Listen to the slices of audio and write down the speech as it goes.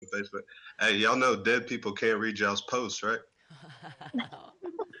Facebook. Hey, y'all know dead people can't read y'all's posts, right?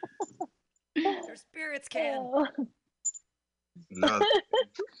 Their spirits can. Oh, No.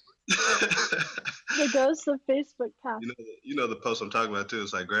 the ghosts of Facebook past. You know the post I'm talking about too.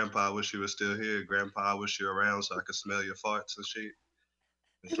 It's like, Grandpa, I wish you were still here. Grandpa, I wish you were around so I could smell your farts and shit.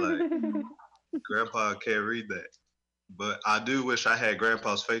 It's like Grandpa can't read that, but I do wish I had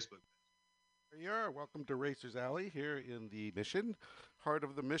Grandpa's Facebook. Here you are. Welcome to Racers Alley here in the Mission, heart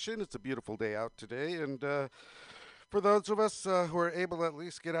of the Mission. It's a beautiful day out today, and for those of us who are able to at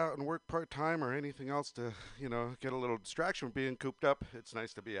least get out and work part-time or anything else to, get a little distraction from being cooped up, it's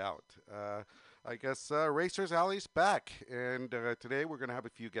nice to be out. I guess Racers Alley's back, and today we're going to have a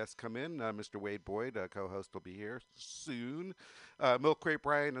few guests come in. Mr. Wade Boyd, co-host, will be here soon. Milk Crate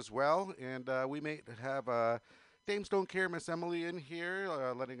Brian as well, and we may have Dames Don't Care Miss Emily in here,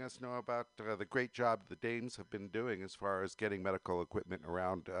 letting us know about the great job the Dames have been doing as far as getting medical equipment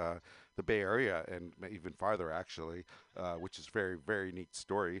around the Bay Area and even farther, actually, which is very, very neat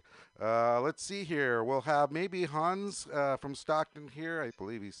story. Let's see here. We'll have maybe Hans from Stockton here. I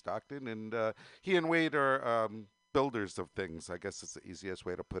believe he's Stockton, and he and Wade are builders of things. I guess it's the easiest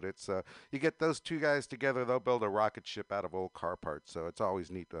way to put it. So you get those two guys together, they'll build a rocket ship out of old car parts. So it's always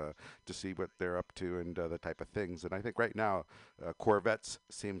neat to see what they're up to and the type of things. And I think right now Corvettes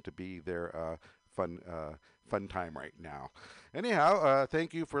seem to be their fun time right now. Anyhow,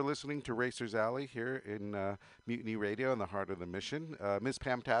 thank you for listening to Racers Alley here in Mutiny Radio in the heart of the Mission. Ms.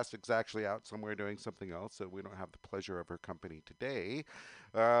 Pamtastic's actually out somewhere doing something else, so we don't have the pleasure of her company today.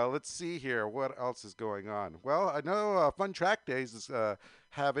 Let's see here. What else is going on? Well, I know Fun Track Days is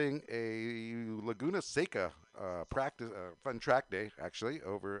having a Laguna Seca practice Fun Track Day, actually,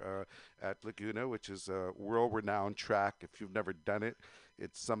 over at Laguna, which is a world-renowned track. If you've never done it,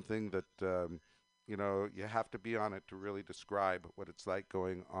 it's something that you have to be on it to really describe what it's like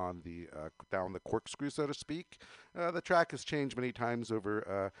going on the down the corkscrew, so to speak. The track has changed many times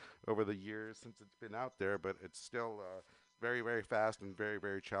over the years since it's been out there, but it's still very, very fast and very,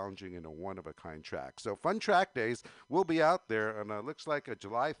 very challenging in a one-of-a-kind track. So Fun Track Days will be out there, and it looks like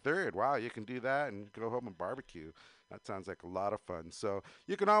July 3rd. Wow, you can do that and go home and barbecue. That sounds like a lot of fun. So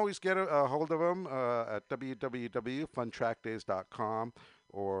you can always get a hold of them at www.funtrackdays.com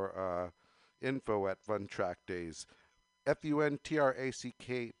or info@funtrackdays,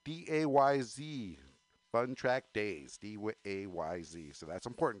 FUNTRACKDAYZ, Fun Track Days, DAYZ. So that's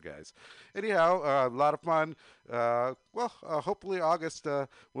important, guys. Anyhow, a lot of fun. Hopefully August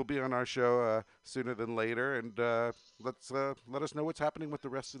will be on our show sooner than later, and let us know what's happening with the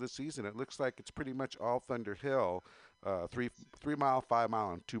rest of the season. It looks like it's pretty much all Thunder Hill. 3-mile,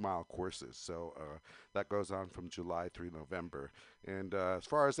 5-mile, and 2-mile courses. So that goes on from July through November. And as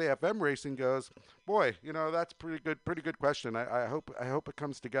far as AFM racing goes, boy, that's pretty good question. I hope it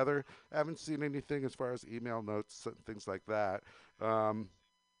comes together. I haven't seen anything as far as email notes and things like that. I'm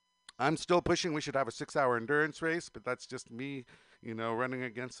still pushing. We should have a 6-hour endurance race, but that's just me, running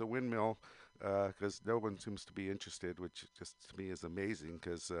against a windmill. Because no one seems to be interested, which just to me is amazing,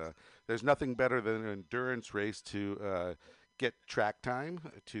 because there's nothing better than an endurance race to get track time,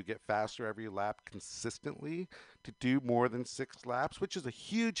 to get faster every lap consistently, to do more than 6 laps, which is a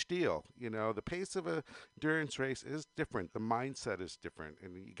huge deal. The pace of a endurance race is different. The mindset is different,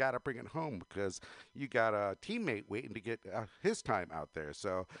 and you got to bring it home because you got a teammate waiting to get his time out there.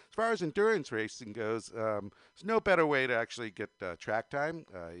 So as far as endurance racing goes, there's no better way to actually get track time.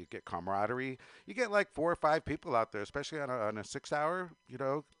 You get camaraderie. You get like 4 or 5 people out there, especially on a 6-hour.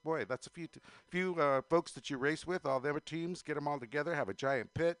 Boy, that's a few folks that you race with, all their teams. Get them all together, have a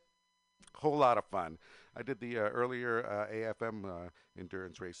giant pit. Whole lot of fun. I did the earlier AFM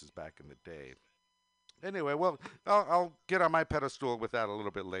endurance races back in the day. Anyway, well, I'll get on my pedestal with that a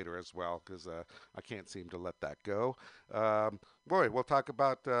little bit later as well, because I can't seem to let that go. We'll talk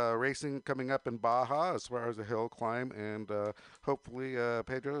about racing coming up in Baja as far as a hill climb, and hopefully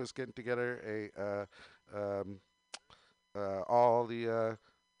Pedro is getting together all the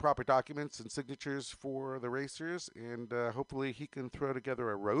proper documents and signatures for the racers, and hopefully he can throw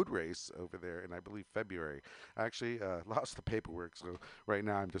together a road race over there in, I believe, February. I actually lost the paperwork, so right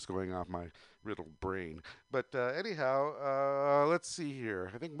now I'm just going off my riddled brain. But anyhow, let's see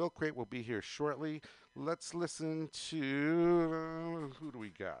here. I think Milk Crate will be here shortly. Let's listen to, who do we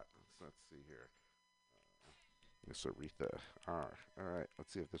got? Let's see here. Miss Aretha. All right,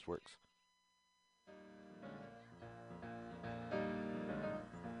 let's see if this works.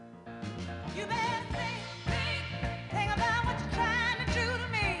 You better think about what you're trying to do to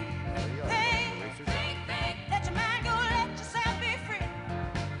me. Think, let your mind go, let yourself be free.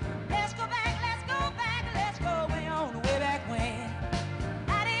 Let's go back, let's go way on, way back when.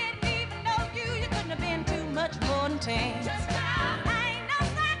 I didn't mountains. I ain't no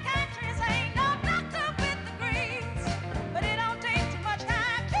psychiatrist, I ain't no doctor with degrees, but it don't take too much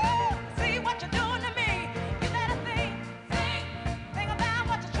time to see what you're doing to me. You better think about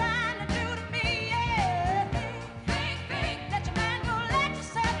what you're trying to do to me. Yeah, think, let your mind go, let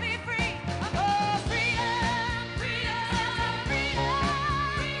yourself be free. Oh, freedom, freedom, freedom,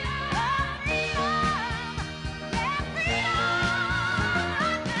 freedom, freedom, yeah,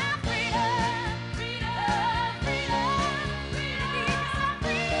 freedom, now freedom, freedom, freedom, freedom,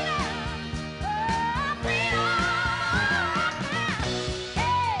 freedom, oh, freedom.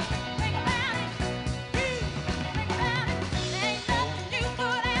 Hey, think about it. Think about it. Ain't nothing you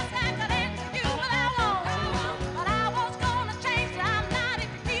could ask I could answer you what I want. But I was gonna change, but I'm not if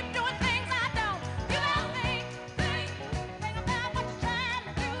you keep doing things I don't. You better think about what you're trying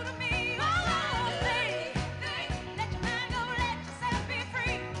to do to me. Oh, think, let your mind go, let yourself be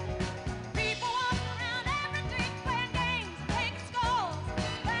free. People walk around every day playing games, taking scores,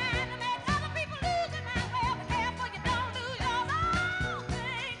 trying to make other people lose their mind. Well, be careful you don't lose yours. Oh,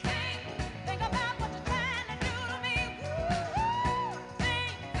 think about what you're trying to do to me. Woo-hoo.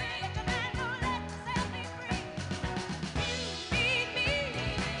 Think, let your mind go, let yourself be free. You need me,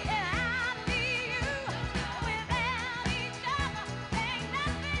 and I need you. Without each other, ain't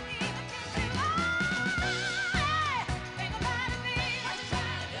nothing even can do. Oh, think about it, baby. What you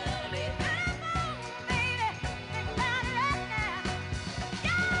trying to do to me? Come on, baby. Think about it right now.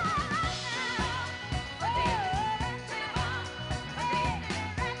 Yeah, right now. Oh, right now. Hey,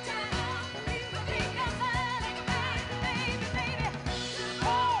 right now. Think about it, baby, baby.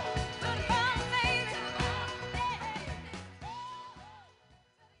 Oh, to the bone, baby.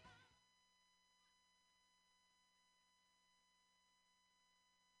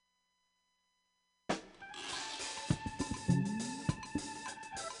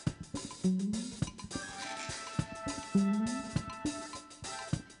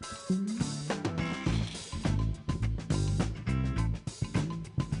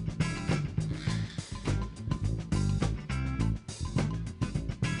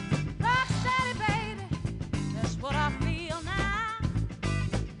 Rock steady, baby. That's what I feel now.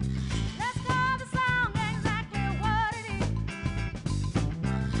 Let's call the song exactly what it is.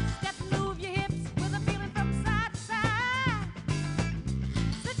 Step and move your hips with a feeling from side to side.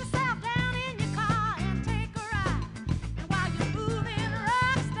 Sit yourself down in your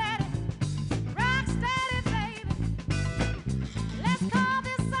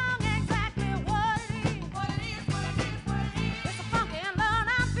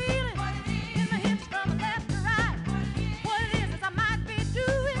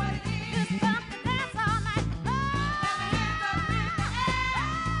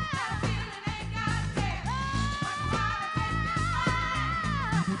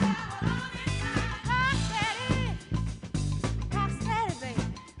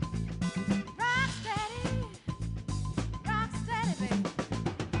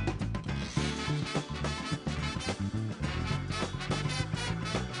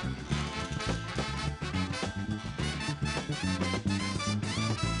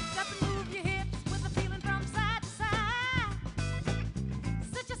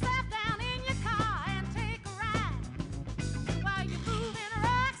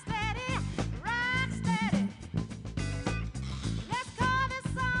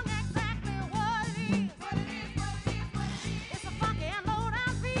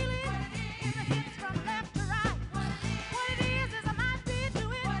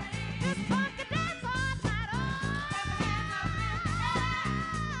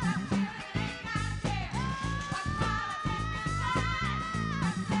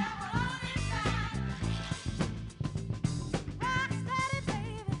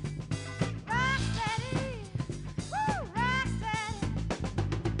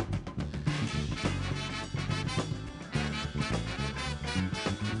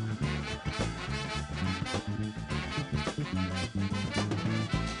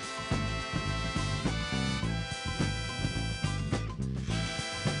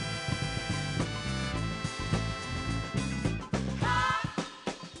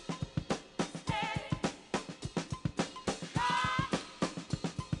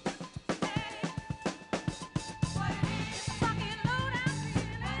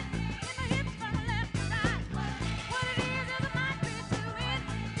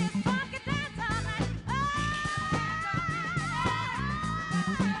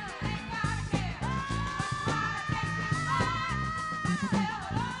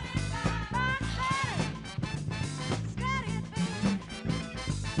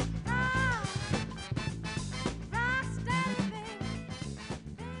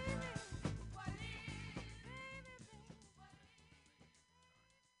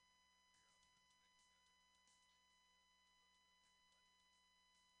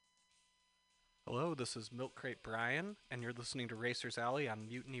Hello, this is Milk Crate Brian, and you're listening to Racers Alley on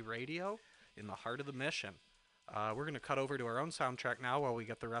Mutiny Radio in the heart of the mission. We're going to cut over to our own soundtrack now while we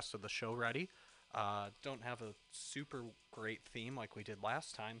get the rest of the show ready. Don't have a super great theme like we did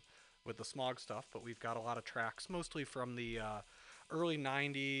last time with the smog stuff, but we've got a lot of tracks, mostly from the early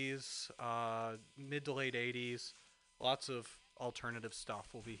 90s, mid to late 80s. Lots of alternative stuff.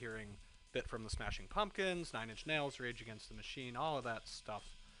 We'll be hearing a bit from the Smashing Pumpkins, Nine Inch Nails, Rage Against the Machine, all of that stuff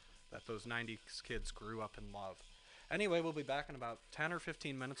that those 90s kids grew up and love. Anyway, we'll be back in about 10 or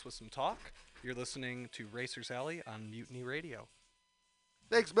 15 minutes with some talk. You're listening to Racers Alley on Mutiny Radio.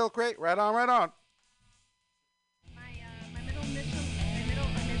 Thanks, Milk Crate. Right on, right on. My middle initial is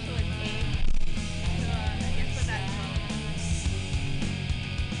A. So I guess what that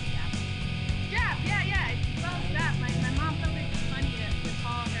Jap, yeah. It's spelled Jap. My mom thought it was funny to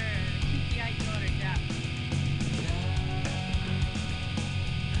call her TPI daughter Jap.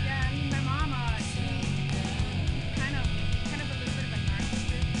 Yeah, I mean my mom, she's kind of a little bit of a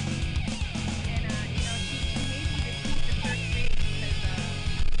narcissist, and she made me defeat the first base because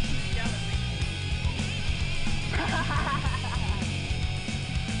she's jealous.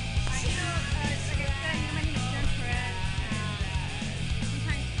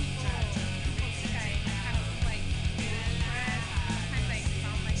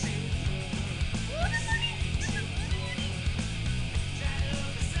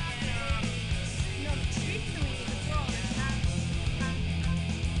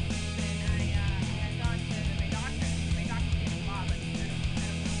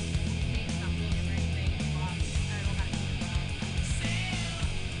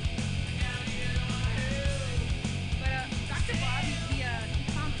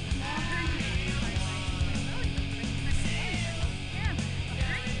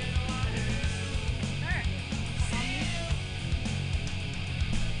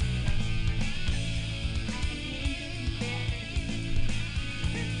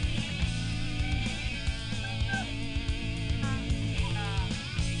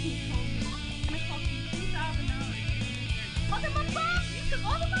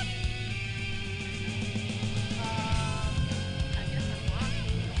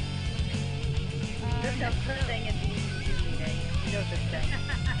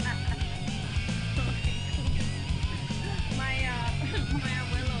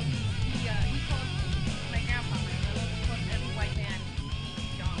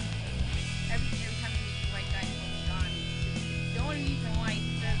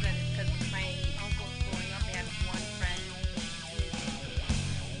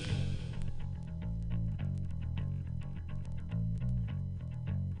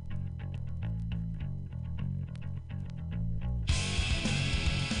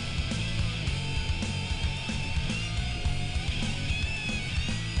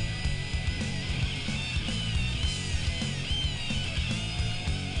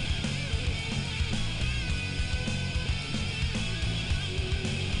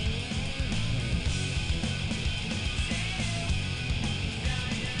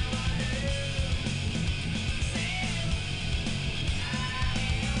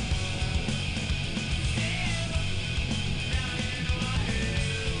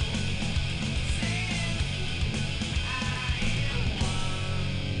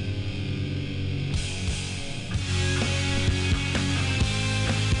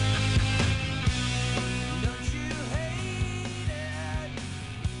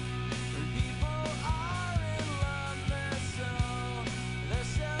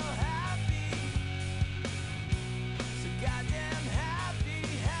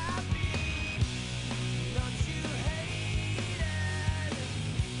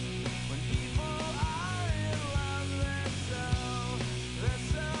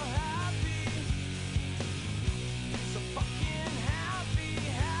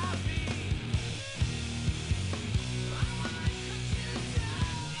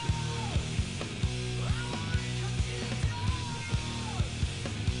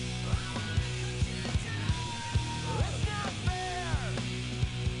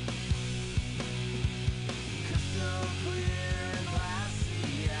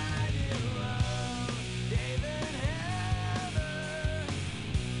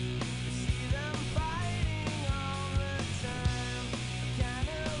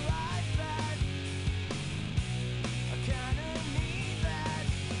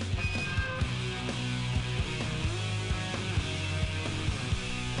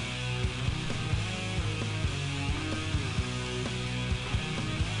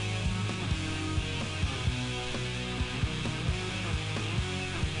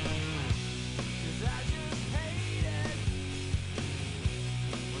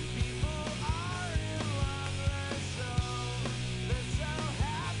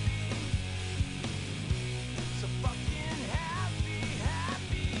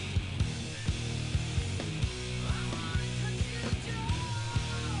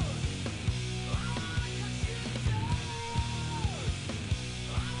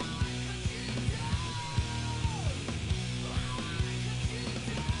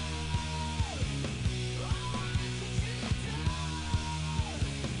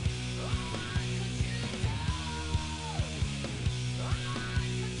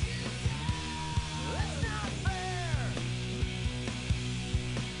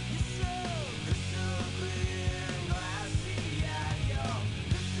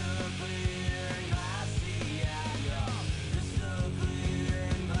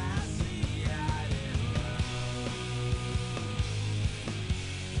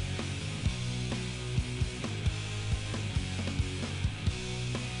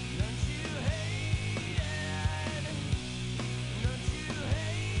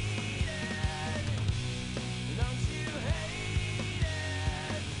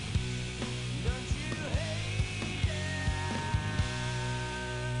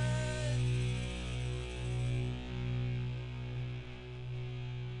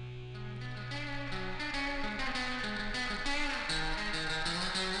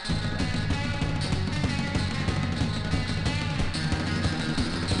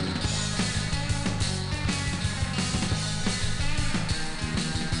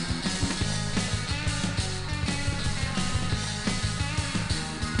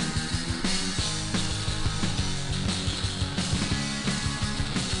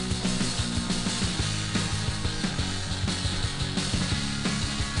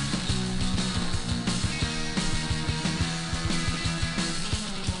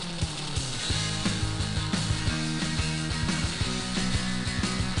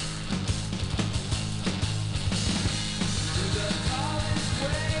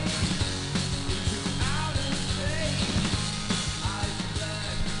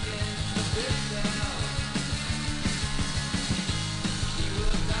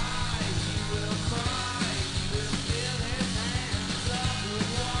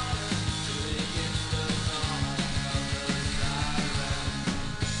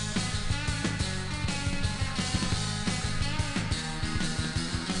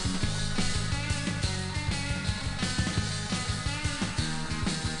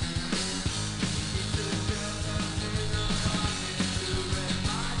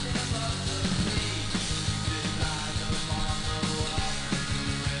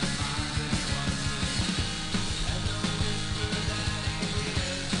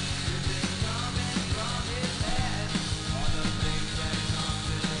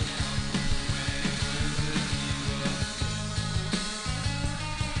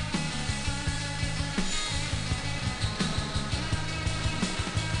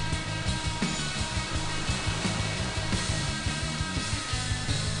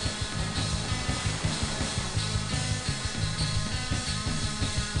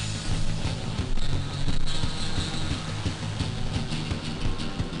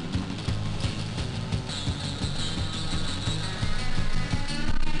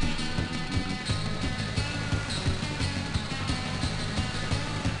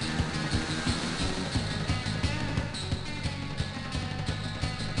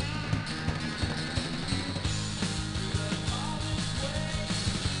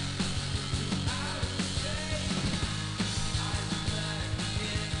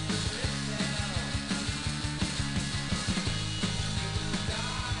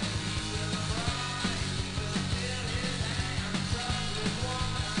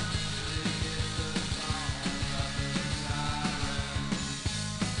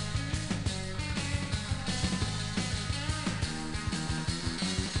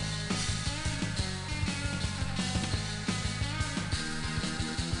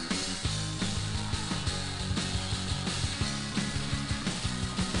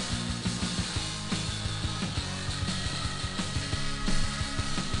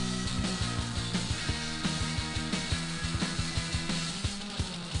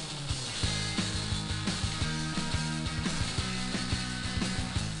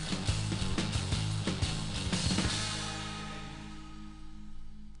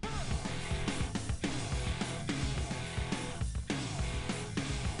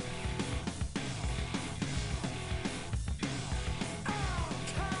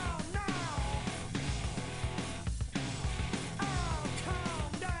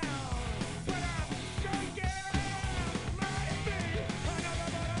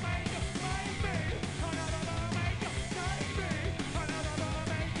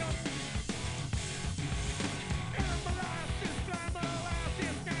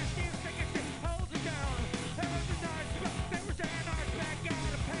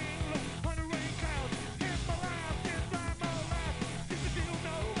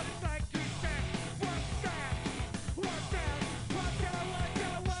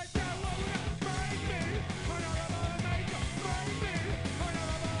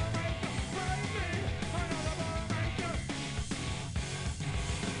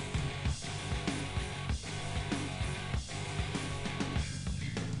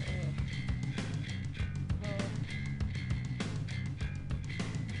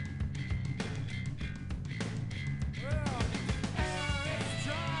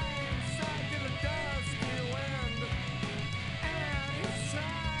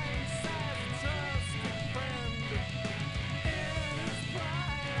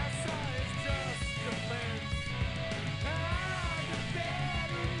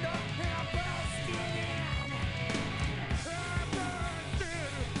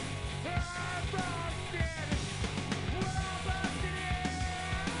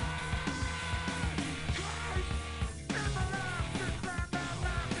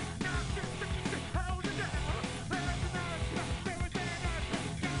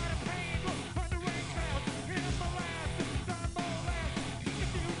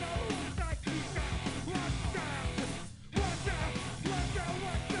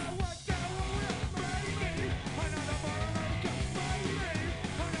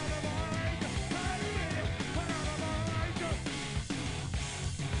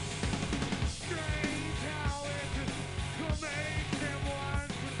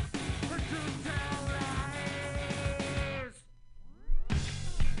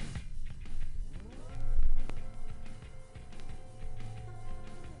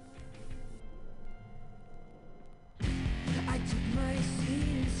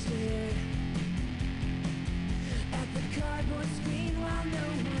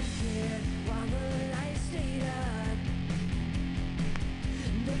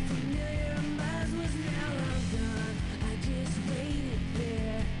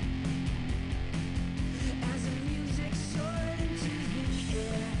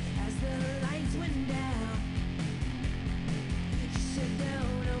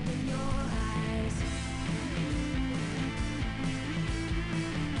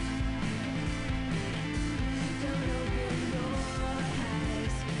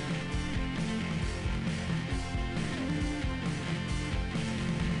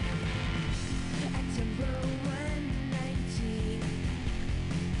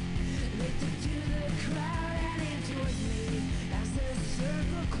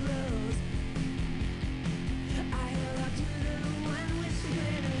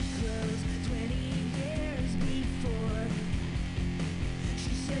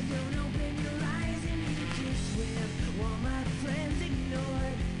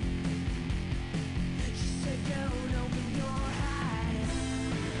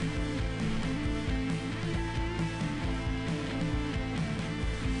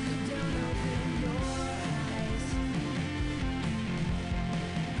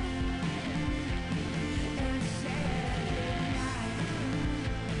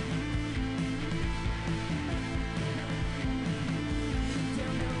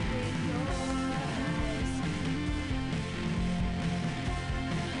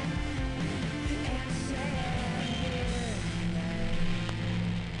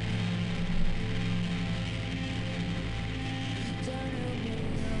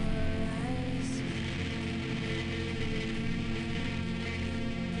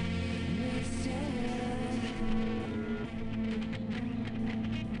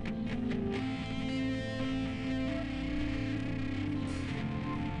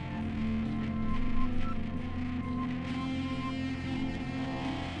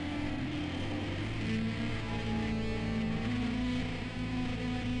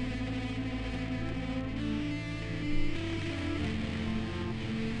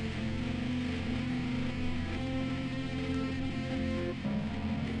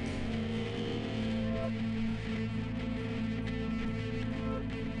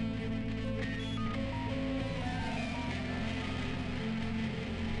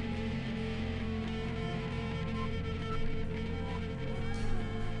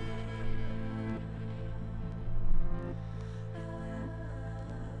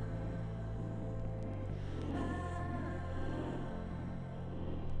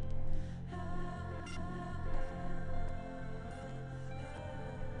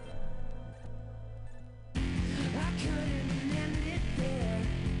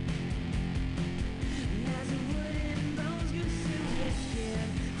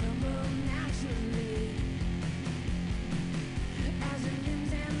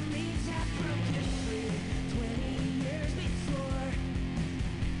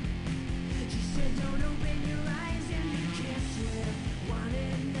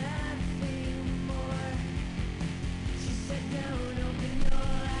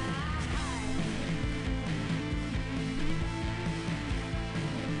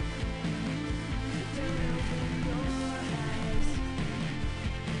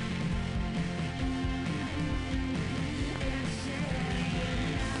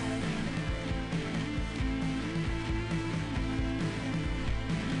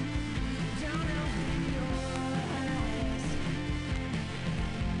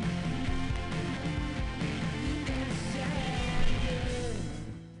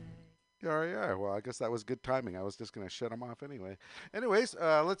 Yeah, yeah. Well, I guess that was good timing. I was just going to shut them off anyway. Anyways,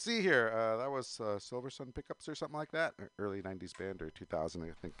 let's see here. That was Silver Sun Pickups or something like that. Early 90s band or 2000, I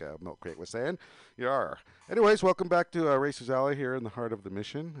think Milk Crate was saying. Yeah. Anyways, welcome back to Racers Alley here in the heart of the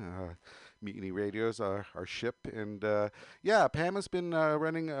mission. Mutiny Radio's our ship. And yeah, Pam has been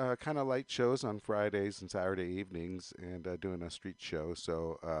running kind of light shows on Fridays and Saturday evenings and doing a street show.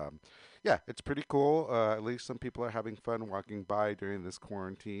 So, yeah, it's pretty cool. At least some people are having fun walking by during this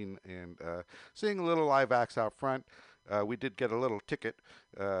quarantine and seeing a little live acts out front. We did get a little ticket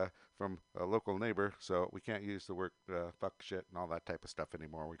from a local neighbor, so we can't use the word fuck, shit, and all that type of stuff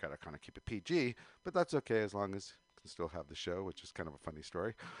anymore. We got to kind of keep it PG, but that's okay as long as we can still have the show, which is kind of a funny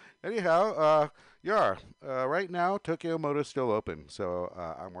story. Anyhow, yeah, right now Tokyo Moto's still open, so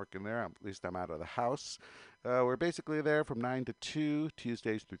I'm working there. At least I'm out of the house. We're basically there from 9 to 2,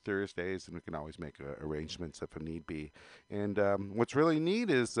 Tuesdays through Thursdays, and we can always make arrangements if a need be. And what's really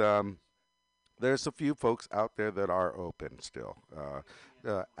neat is there's a few folks out there that are open still.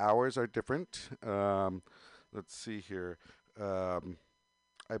 Hours are different. Let's see here.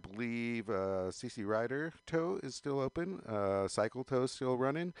 I believe CC Rider Tow is still open. Cycle Tow is still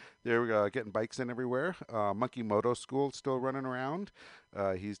running. They're getting bikes in everywhere. Monkey Moto School still running around.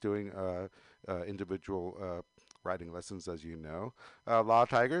 He's doing individual riding lessons, as you know. Law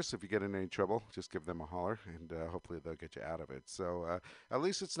Tigers, if you get in any trouble, just give them a holler, and hopefully they'll get you out of it. So at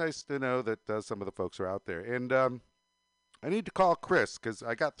least it's nice to know that some of the folks are out there. And I need to call Chris because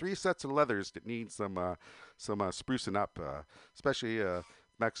I got 3 sets of leathers that need some sprucing up, especially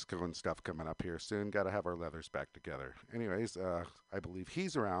Mexico and stuff coming up here soon. Got to have our leathers back together. Anyways, I believe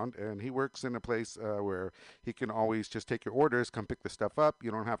he's around, and he works in a place where he can always just take your orders, come pick the stuff up.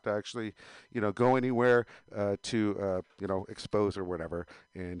 You don't have to actually, go anywhere to, expose or whatever.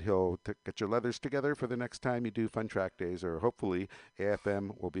 And he'll get your leathers together for the next time you do Fun Track Days, or hopefully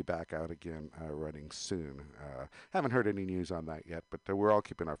AFM will be back out again running soon. Haven't heard any news on that yet, but we're all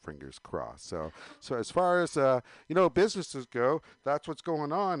keeping our fingers crossed. So as far as businesses go, that's what's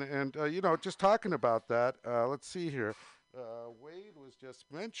going on. And just talking about that, let's see here. Wade was just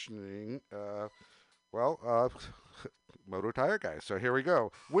mentioning, Moto Tire Guy. So here we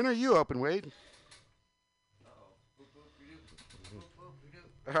go. When are you open, Wade?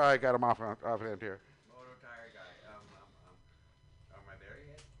 I got him offhand here. Moto Tire Guy. Am I there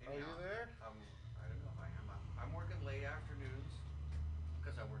yet? Are you there? I don't know if I am. I'm working late afternoons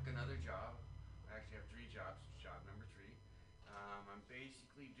because I work another job. I actually have 3 jobs. It's job number 3. I'm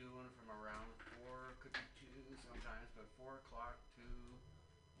basically doing from around 4, could be 2 sometimes, but 4 o'clock to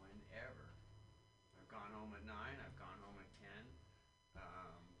whenever. I've gone home at 9. I've gone home at 10.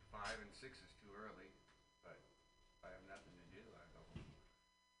 5 and 6 is too early, but if I have nothing to do, I go home.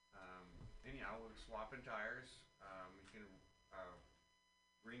 Anyhow, we're swapping tires. You can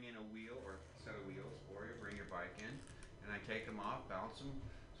bring in a wheel or a set of wheels, or you bring your bike in, and I take them off, bounce them,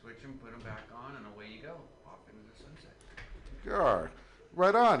 switch them, put them back on, and away you go, off into the sunset. Yeah,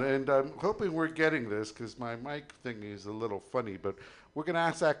 right on. And I'm hoping we're getting this because my mic thing is a little funny, but we're going to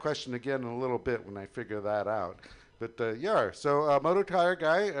ask that question again in a little bit when I figure that out. But yeah, so Moto Tire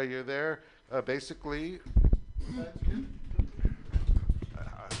Guy, you're there basically.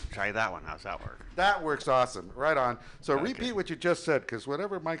 Try that one. How's that work? That works awesome. Right on. So Okay. repeat what you just said because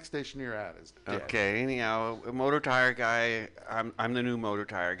whatever mic station you're at is dead. Okay, anyhow, a Moto Tire Guy, I'm the new Moto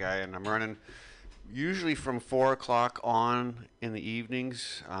Tire Guy, and I'm running usually from 4 o'clock on in the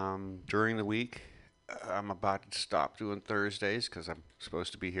evenings during the week. I'm about to stop doing Thursdays because I'm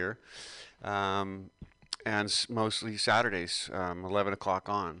supposed to be here. And mostly Saturdays, 11 o'clock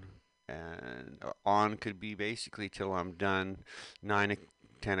on. And on could be basically till I'm done,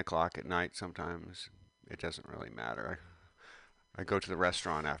 10 o'clock at night sometimes. It doesn't really matter. I go to the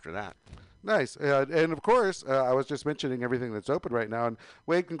restaurant after that. Nice. And of course, I was just mentioning everything that's open right now. And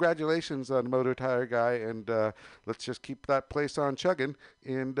Wade, congratulations on Moto Tire Guy. And let's just keep that place on chugging.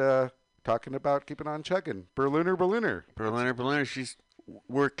 And talking about keeping on chugging. Berliner, she's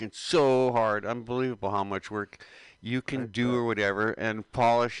working so hard. Unbelievable how much work you can do or whatever. And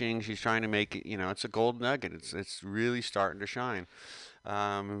polishing, she's trying to make it, it's a gold nugget. It's really starting to shine.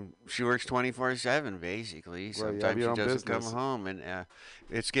 She works 24/7 basically. Well, Sometimes she doesn't come home, and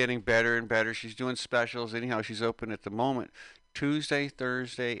it's getting better and better. She's doing specials. Anyhow, she's open at the moment Tuesday,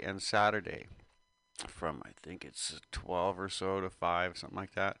 Thursday, and Saturday from I think it's 12 or so to 5, something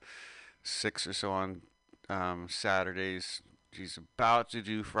like that. 6 or so on Saturdays. She's about to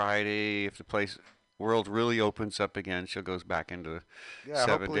do Friday if the world really opens up again. She'll goes back into 7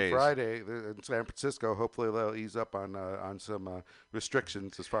 hopefully days. Friday in San Francisco. Hopefully they'll ease up on some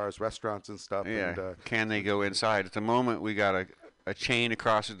restrictions as far as restaurants and stuff. Yeah. And, Can they go inside? At the moment, we got a chain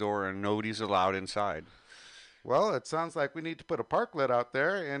across the door and nobody's allowed inside. Well, it sounds like we need to put a parklet out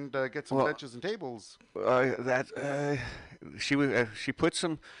there and get some Well, benches and tables. She put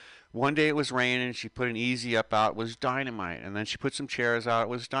some. One day it was raining. She put an easy up out. It was dynamite. And then she put some chairs out. It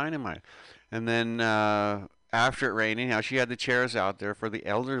was dynamite. And then after it raining, now she had the chairs out there for the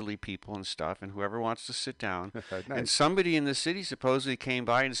elderly people and stuff, and whoever wants to sit down. Nice. And somebody in the city supposedly came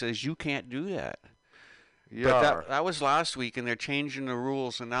by and says, "You can't do that." Yeah. But that was last week, and they're changing the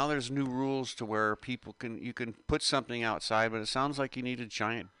rules, and now there's new rules to where you can put something outside, but it sounds like you need a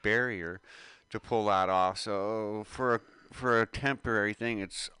giant barrier to pull that off. So for a temporary thing,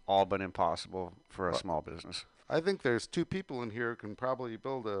 it's all but impossible for a small business. I think there's two people in here who can probably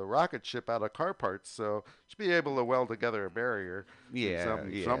build a rocket ship out of car parts, so should be able to weld together a barrier. Yeah,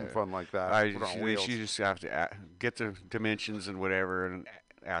 Something fun like that. Put on wheels. You just have to get the dimensions and whatever, and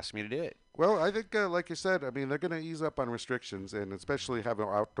ask me to do it. Well, I think, like you said, I mean, they're going to ease up on restrictions, and especially having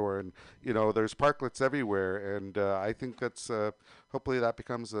outdoor, and there's parklets everywhere, and I think that's hopefully that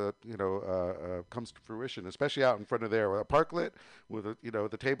becomes comes to fruition, especially out in front of there. A parklet with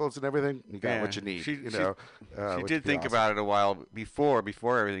the tables and everything, you got what you need. She did think about it a while before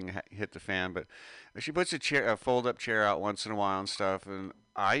everything hit the fan, but she puts a fold-up chair out once in a while and stuff, and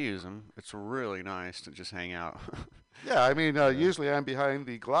I use them. It's really nice to just hang out. Yeah, I mean, usually I'm behind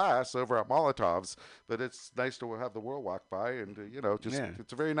the glass over at Molotov's, but it's nice to have the world walk by, and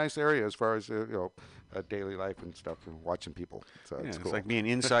it's a very nice area as far as daily life and stuff, and watching people. So it's cool. It's like being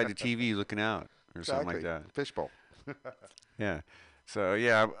inside the TV looking out or something like that. Fishbowl. Yeah. So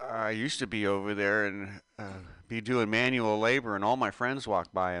yeah, I used to be over there and be doing manual labor, and all my friends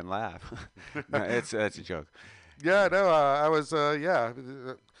walk by and laugh. No, that's a joke. Yeah, no, I was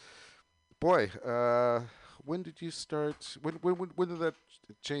boy. When did you start? When did that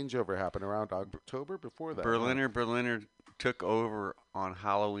changeover happen? Around October? Before that? Berliner took over on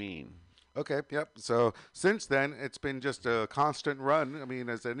Halloween. Okay, yep. So since then, it's been just a constant run. I mean,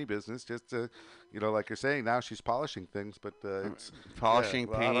 as any business, just like you're saying, now she's polishing things, but it's polishing,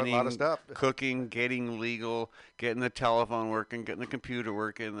 painting, a lot of stuff, cooking, getting legal, getting the telephone working, getting the computer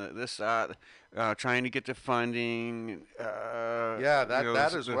working, trying to get the funding.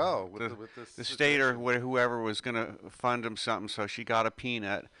 That as well. With the state or whoever was going to fund them something, so she got a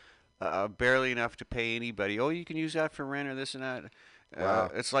peanut, barely enough to pay anybody. Oh, you can use that for rent or this and that.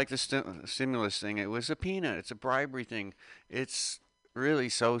 Wow. It's like the stimulus thing. It was a peanut. It's a bribery thing. It's really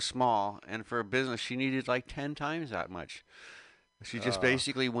so small. And for a business, she needed like 10 times that much. She just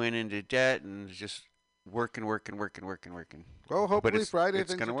basically went into debt and just working. Well, hopefully Friday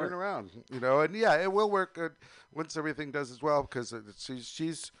things will turn around. And yeah, it will work once everything does as well, because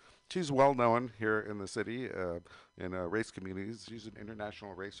she's well known here in the city, in race communities. She's an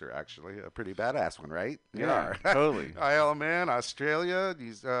international racer, actually, a pretty badass one, right? Yeah, totally. Isle of Man, Australia.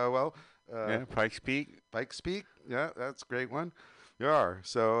 He's Pikes Peak. Yeah, that's a great one. Yeah.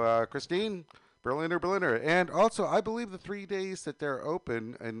 So Christine, Berliner, and also I believe the 3 days that they're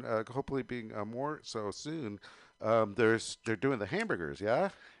open, and hopefully being more so soon. They're doing the hamburgers, yeah.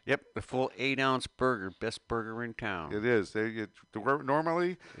 Yep, the full 8-ounce burger, best burger in town. It is.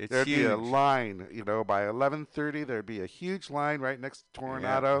 Normally there'd be a line. By 11:30 there'd be a huge line right next to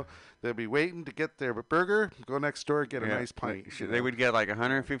Toronado. Yeah. They'd be waiting to get their burger. Go next door, get a nice pint. They would get like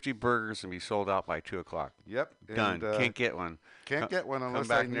 150 burgers and be sold out by 2:00. Yep. Done. Can't get one. Can't get one unless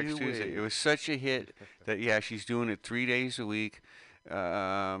come back next Tuesday. It was such a hit that she's doing it 3 days a week.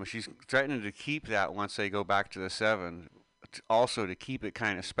 She's threatening to keep that once they go back to the 7. Also to keep it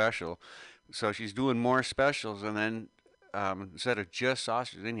kind of special, so she's doing more specials, and then instead of just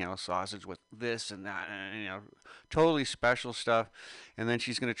sausage, then sausage with this and that, and totally special stuff. And then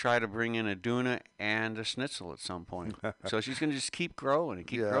she's going to try to bring in a doona and a schnitzel at some point. So she's going to just keep growing and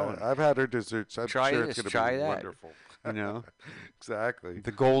keep growing. I've had her desserts. I'm try sure this, it's try going to be that. Wonderful. Exactly.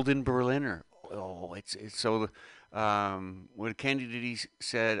 The Golden Berliner. Oh, it's so. What Kennedy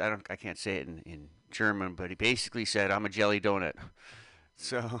said, I can't say it in German, but he basically said, "I'm a jelly donut."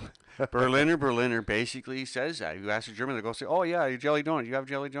 So Berliner basically says that. You ask a German, they go say, "Oh yeah, you jelly donut. You have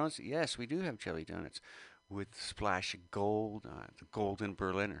jelly donuts?" Yes, we do have jelly donuts with a splash of gold on it. The Golden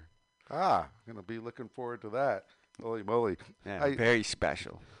Berliner. I'm gonna be looking forward to that. Holy moly! Yeah, very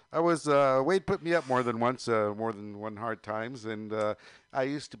special. I was Wade put me up more than once, more than one hard times, and I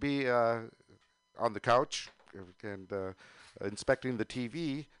used to be on the couch and inspecting the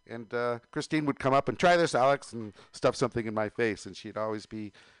TV, and Christine would come up and try this, Alex, and stuff something in my face, and she'd always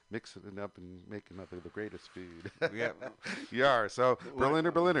be mixing it up and making up the greatest food. Yeah. So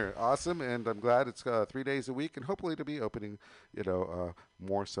Berliner, awesome, and I'm glad it's 3 days a week, and hopefully to be opening,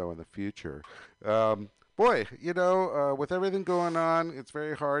 more so in the future. boy, with everything going on, it's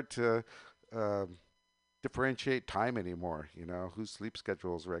very hard to um differentiate time anymore. Whose sleep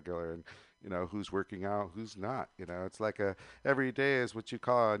schedule is regular and who's working out, who's not. It's like every day is what you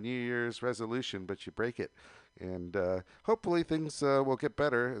call a New Year's resolution, but you break it. And hopefully things will get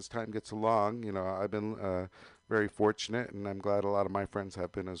better as time gets along. I've been very fortunate, and I'm glad a lot of my friends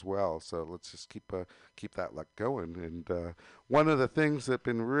have been as well. So let's just keep that luck going. And one of the things that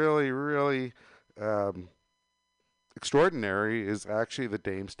been really, really um, extraordinary is actually the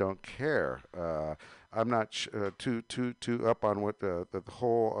dames don't care. I'm not too up on what the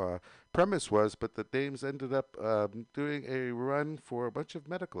whole premise was, but the dames ended up doing a run for a bunch of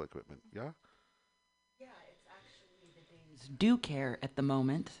medical equipment. Yeah. Yeah, it's actually the Danes do care at the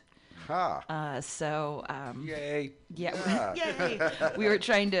moment. Ha. Yay. Yeah, yay! We were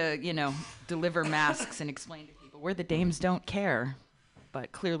trying to, deliver masks and explain to people we're the Dames don't care,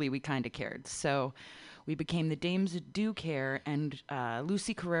 but clearly we kind of cared. So we became the Dames do care, and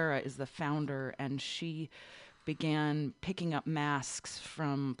Lucy Carrera is the founder, and she began picking up masks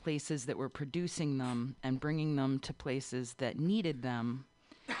from places that were producing them and bringing them to places that needed them.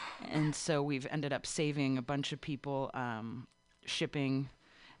 And so we've ended up saving a bunch of people, shipping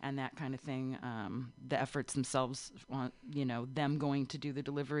and that kind of thing. The efforts themselves, them going to do the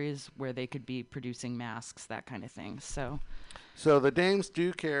deliveries where they could be producing masks, that kind of thing. So the dames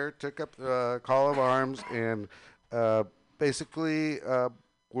do care took up the call of arms and basically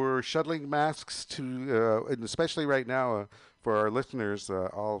we're shuttling masks to, and especially right now for our listeners,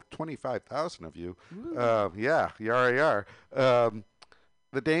 all 25,000 of you. Yeah, yar yar.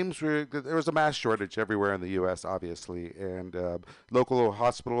 There was a mass shortage everywhere in the U.S., obviously, and local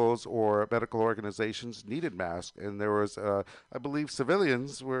hospitals or medical organizations needed masks, and there was, I believe,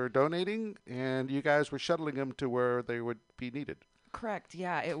 civilians were donating, and you guys were shuttling them to where they would be needed. Correct.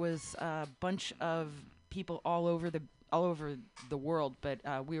 Yeah, it was a bunch of people all over the world, but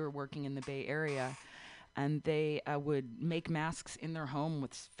we were working in the Bay Area, and they would make masks in their home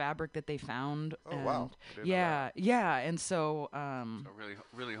with fabric that they found. Oh, wow. I didn't know that. Yeah, and so So really,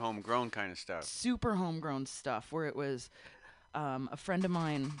 really homegrown kind of stuff. super homegrown stuff where it was a friend of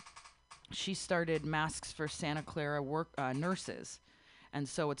mine, she started masks for Santa Clara nurses, and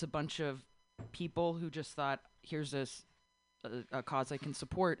so it's a bunch of people who just thought, here's a cause I can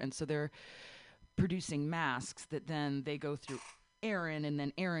support, and so they're producing masks that then they go through Aaron, and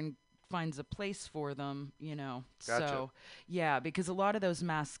then Aaron finds a place for them, Gotcha. So yeah, because a lot of those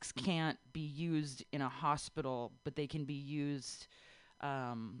masks can't be used in a hospital, but they can be used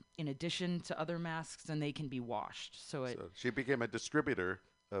in addition to other masks, and they can be washed. So she became a distributor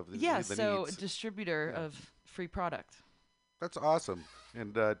of the so needs. distributor of free product. That's awesome.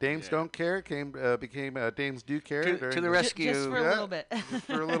 And Dames Don't Care became Dames Do Care. To the rescue. Just for a little bit. Just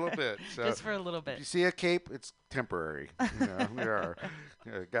for a little bit. So Just for a little if bit. you see a cape, it's temporary. We are.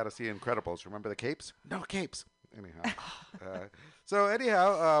 Got to see Incredibles. Remember the capes? No capes. Anyhow,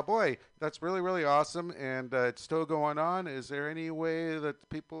 boy, that's really, really awesome. And it's still going on. Is there any way that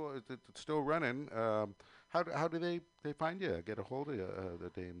people, it's still running, how do they find you, get a hold of the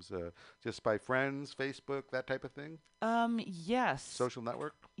dames? Just by friends, Facebook, that type of thing? Yes. Social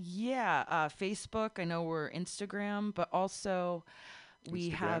network? Yeah, Facebook. I know we're Instagram, but also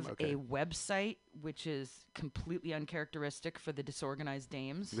we Instagram, have okay. a website, which is completely uncharacteristic for the disorganized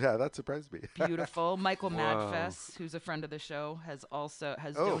dames. Yeah, that surprised me. Beautiful. Michael Whoa. Madfess, who's a friend of the show, has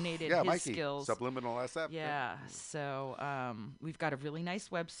donated his Mikey, skills. Subliminal SF. Yeah, so we've got a really nice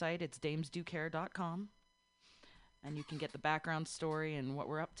website. It's damesdocare.com, and you can get the background story and what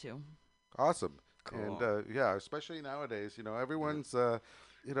we're up to. Awesome. Cool. And especially nowadays, everyone's on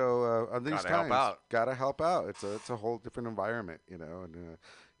these Gotta times help out. gotta help out. It's a whole different environment, and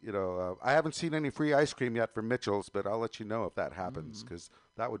I haven't seen any free ice cream yet from Mitchell's, but I'll let you know if that happens, because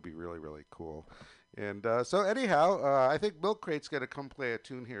that would be really, really cool. And so anyhow, I think Milk Crate's gonna come play a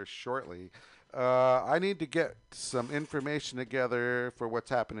tune here shortly. I need to get some information together for what's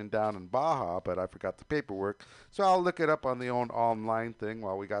happening down in Baja, but I forgot the paperwork. So I'll look it up on the own online thing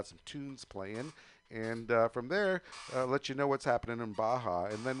while we got some tunes playing. And from there, let you know what's happening in Baja.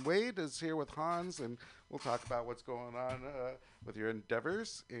 And then Wade is here with Hans, and we'll talk about what's going on with your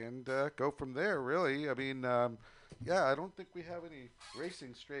endeavors and go from there, really. I mean, I don't think we have any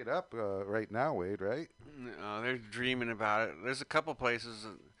racing straight up right now, Wade, right? No, they're dreaming about it. There's a couple places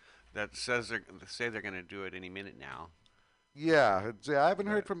that say they're going to do it any minute now. Yeah, I haven't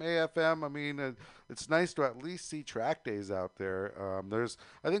heard from AFM. I mean, it's nice to at least see track days out there.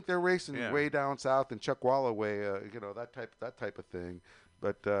 I think they're racing way down south in Chuckwalla way, that type of thing.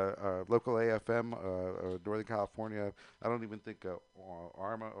 But local AFM, Northern California, I don't even think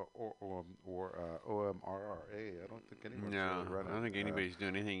ARMA or OMRRA. I don't think anyone's No, really running. I don't think anybody's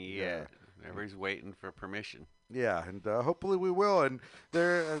doing anything yet. Everybody's waiting for permission. Yeah, and hopefully we will. And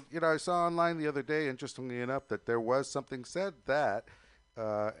there, I saw online the other day, interestingly enough, that there was something said that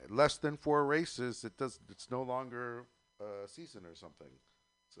less than 4 races, it's no longer a season or something.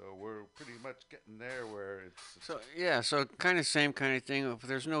 So we're pretty much getting there where it's So kind of same kind of thing. If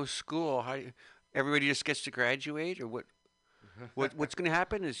there's no school, everybody just gets to graduate, or what's going to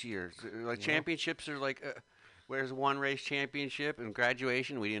happen this year? Like championships are like, where's one race championship and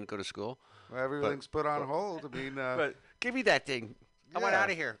graduation? We didn't go to school. Well, everything's put on hold. I mean, but give me that thing. I want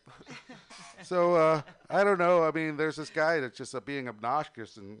out of here. So I don't know. I mean, there's this guy that's just being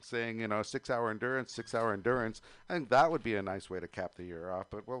obnoxious and saying, 6-hour endurance, 6-hour endurance. I think that would be a nice way to cap the year off.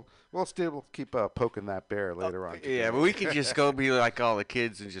 But we'll still keep poking that bear later on. Yeah, but we could just go be like all the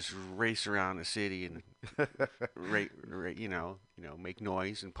kids and just race around the city and make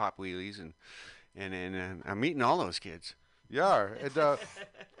noise and pop wheelies and I'm meeting all those kids. Yeah, and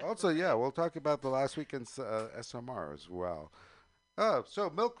also, we'll talk about the last weekend's SMR as well. Oh, so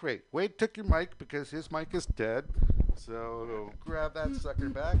Milk Crate. Wade took your mic because his mic is dead. So grab that sucker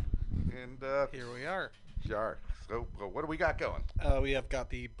back. And Here we are. Jar. So what do we got going? We have got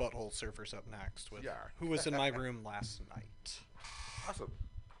the Butthole Surfers up next with Who Was in My Room Last Night. Awesome.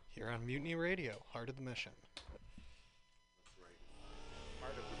 Here on Mutiny Radio, Heart of the Mission. That's right.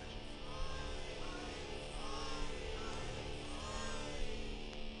 Heart of the Mission.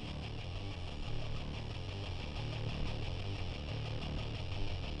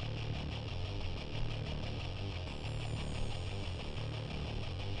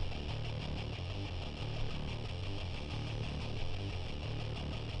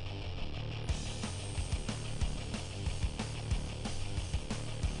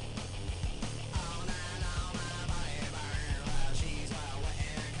 All night long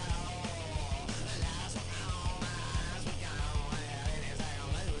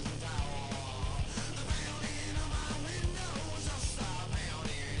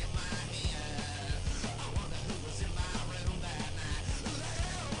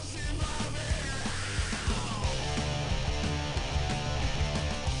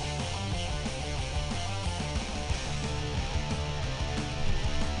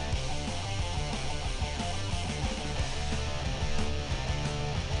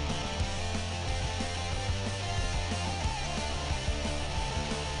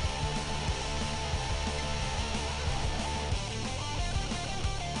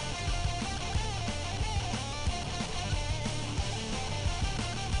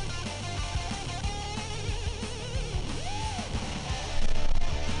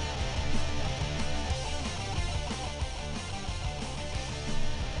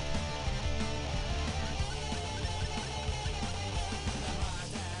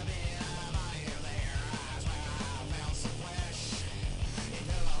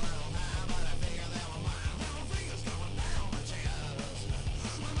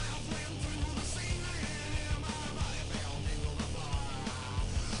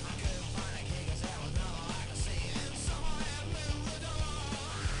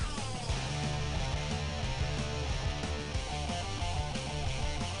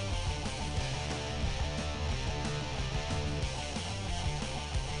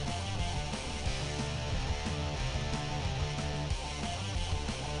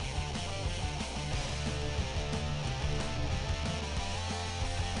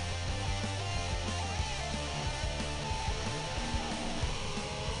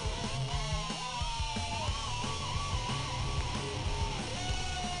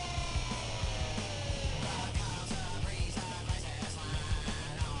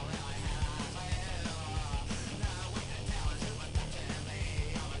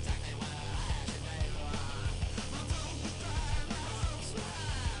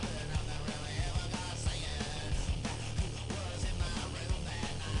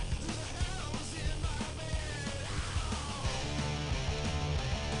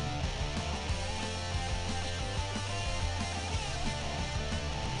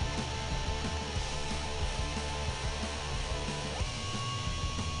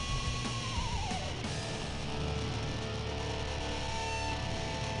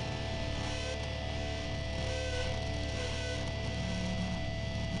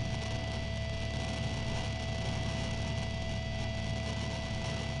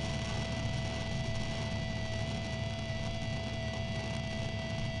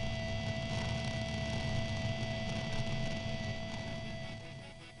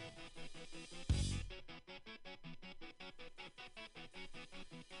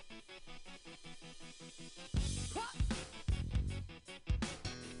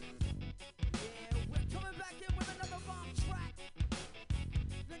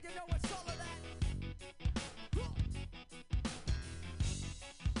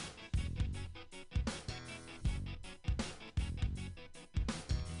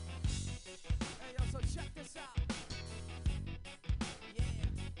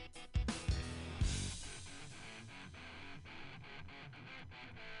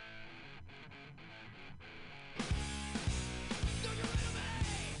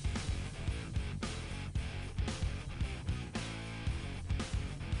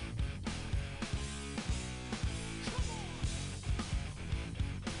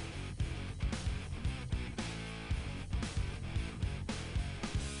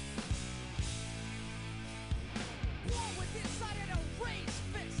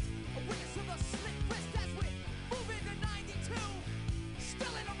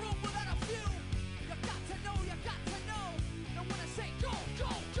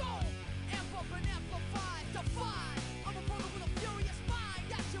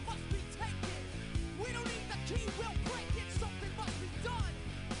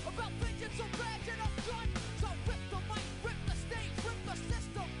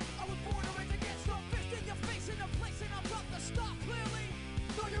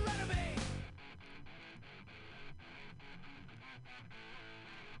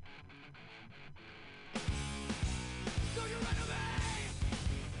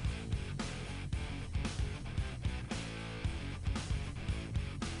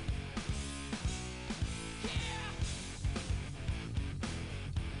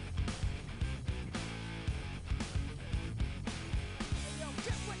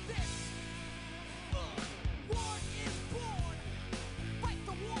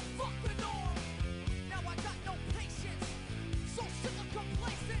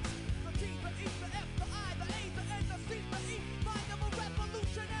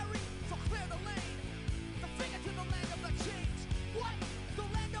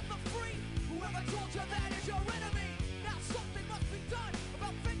soldier that is your enemy. Now something must be done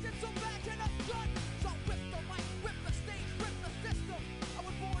about vengeance so bad and undone. So rip the mic, rip the stage, rip the system. I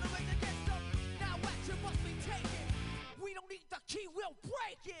was born to rage against them. Now action must be taken. We don't need the key, we'll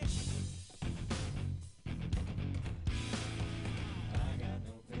break it.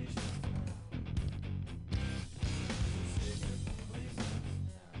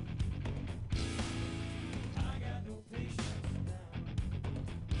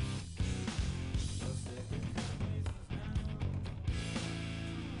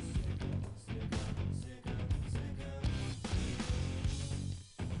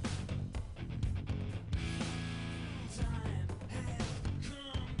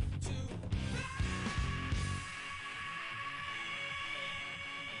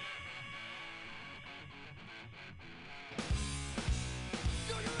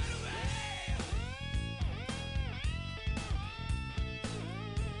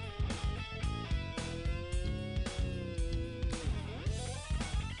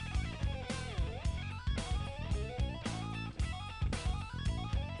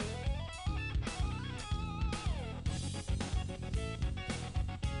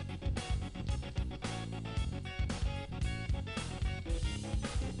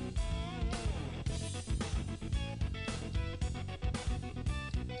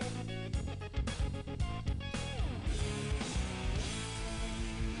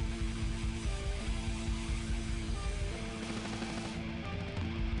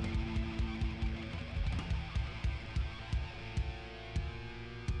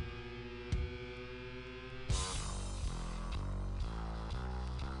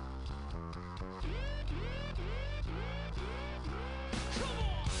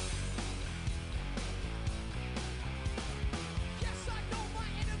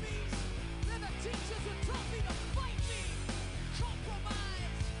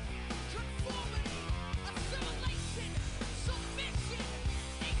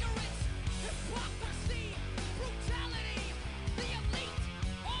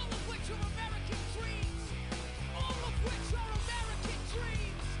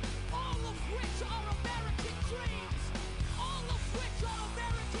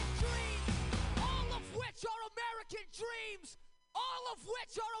 Dreams, all of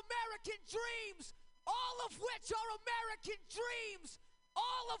which are American dreams, all of which are American dreams,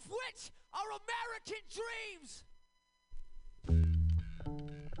 all of which are American dreams.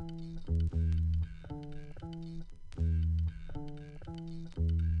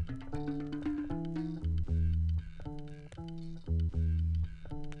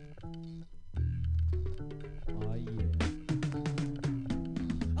 Oh yeah.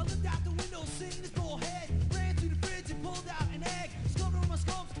 I looked out the window, seen this bullhead. Ran to the fridge and pulled out an egg. Scoped on my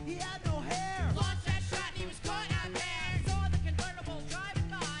scopes, he had no hair. Launched that shot and he was caught out there. Saw the convertible driving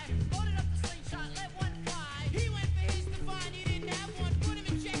by. Loaded up the slingshot, let one fly. He went for his to find, he didn't have one. Put him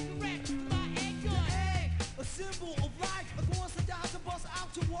in check, correct. My egg gun. Egg, a symbol of life. A go on the dots and bust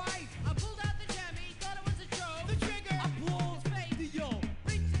out to white. I pulled out the gem, he thought it was a joke. The trigger, I pulled his face. the yo.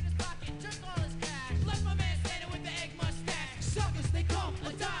 Reached in his pocket, took all his cash. Left my man standing with the egg mustache. Suckers, they come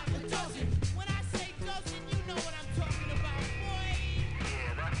a dime a dozen. When I say dozen, you know what I'm talking about, boy.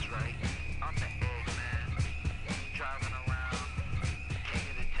 Yeah, that's right. I'm the Eggman. Driving around, king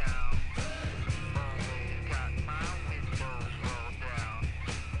of the town. Always got my windows rolled down.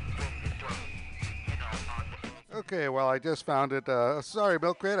 From the throat, you know, on the Okay, well, I just found it. Sorry,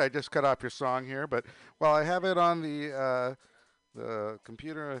 Milk Crate, I just cut off your song here, but while I have it on the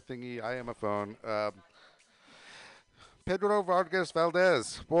computer thingy, I am a phone. Pedro Vargas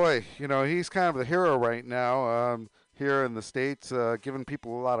Valdez, boy, you know, he's kind of the hero right now here in the States, giving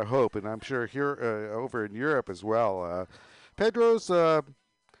people a lot of hope, and I'm sure here over in Europe as well. Pedro's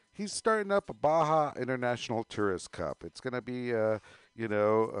he's starting up a Baja International Tourist Cup. It's going to be, you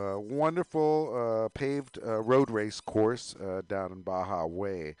know, a wonderful paved road race course down in Baja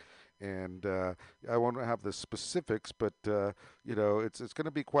Way. And I won't have the specifics, but you know, it's going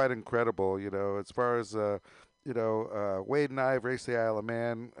to be quite incredible. You know, as far as you know, Wade and I have raced the Isle of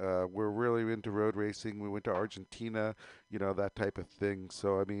Man. We're really into road racing. We went to Argentina, you know, that type of thing.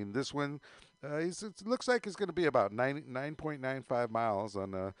 So I mean, this one, it looks like it's going to be about 9.95 miles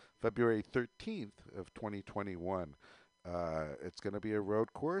on February 13th of 2021. It's going to be a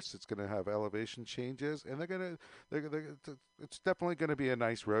road course. It's going to have elevation changes, and it's definitely going to be a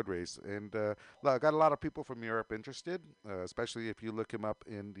nice road race. And got a lot of people from Europe interested, especially if you look him up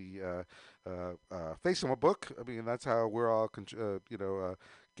in the face of a book. I mean, that's how we're all, you know,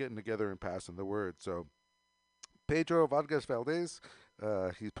 getting together and passing the word. So Pedro Vargas Valdez,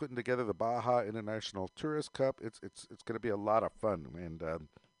 he's putting together the Baja International Tourist Cup. It's going to be a lot of fun, and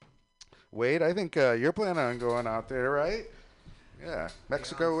Wade, I think you're planning on going out there, right? Yeah,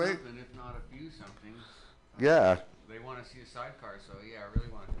 Mexico, Wade. Something, if not a few somethings. Yeah. They want to see a sidecar, so yeah, I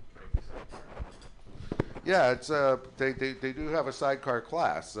really want to take the sidecar. Yeah, it's they do have a sidecar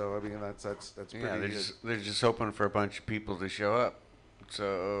class, so I mean that's pretty. Yeah, they're just hoping for a bunch of people to show up.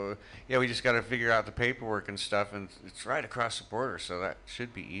 So yeah, we just got to figure out the paperwork and stuff, and it's right across the border, so that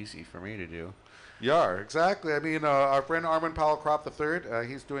should be easy for me to do. Yeah, exactly. I mean, our friend Armand Powell-Crop III,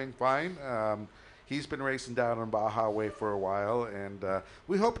 he's doing fine. He's been racing down on Baja Way for a while, and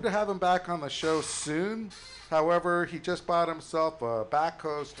we hope to have him back on the show soon. However, he just bought himself a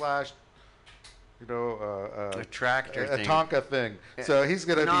backhoe slash, a tractor a thing. Tonka thing. So he's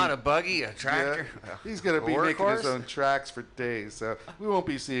gonna not be a buggy, a tractor. Yeah, he's gonna A be making his workhorse? own tracks for days. So we won't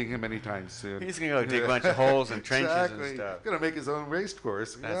be seeing him anytime soon. He's gonna go dig a bunch of holes and trenches exactly. and stuff. He's gonna make his own race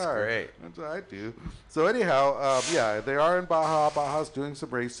course. That's Yeah, great. That's what I do. So anyhow, yeah, they are in Baja. Baja's doing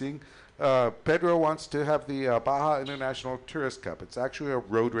some racing. Pedro wants to have the Baja International Tourist Cup. It's actually a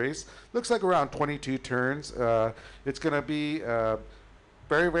road race. Looks like around 22 turns. It's going to be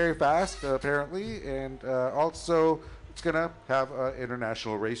very, very fast, apparently, and also it's going to have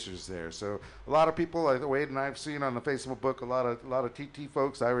international racers there. So a lot of people, like Wade and I've seen on the Facebook book, a lot of TT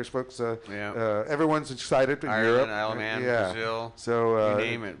folks, Irish folks. Everyone's excited. Ireland, Europe, Isle of Man, yeah. Brazil. So you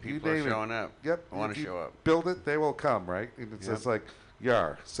name it, people are showing up. Yep, I want if to you show up. Build it, they will come, right? And it's Yep. just like.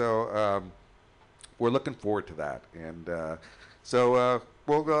 Yeah, so we're looking forward to that, and so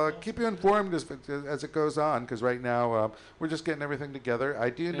we'll keep you informed as it goes on. Because right now we're just getting everything together.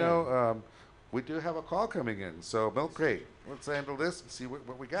 I do know we do have a call coming in. So Milk Crate, let's handle this and see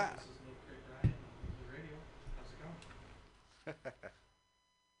what we got. This is Milk Crate Brian on the radio. How's it going?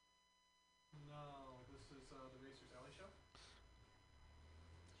 No, this is the Racers Alley show.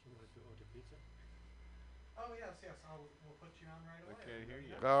 Oh yes. We'll put you on right away. Okay, here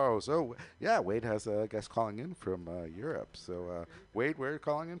you Oh, so yeah, Wade has a guest calling in from Europe. So Wade, where are you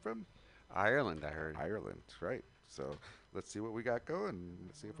calling in from? Ireland, I heard. Ireland, right? So let's see what we got going.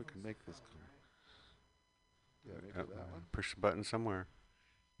 Let's see if we can make this. Yeah, maybe that one. Push the button somewhere.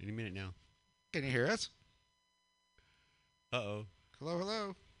 Any minute now. Can you hear us? Uh-oh. Hello,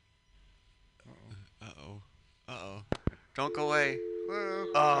 hello. Uh-oh. Uh-oh. Don't go away.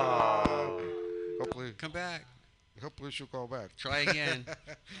 Hello. Oh. Hopefully. Come back. Hopefully she'll call back. Try again.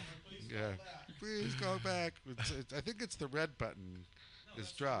 Yeah. Please call back. I think it's the red button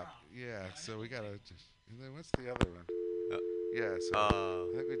is dropped. Yeah, so we gotta. And then what's the other one? Yeah, so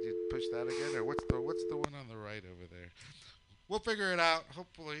I think we just push that again, or what's the one on the right over there? We'll figure it out.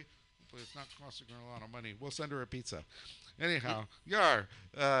 Hopefully it's not costing her a lot of money. We'll send her a pizza. Anyhow, Yar.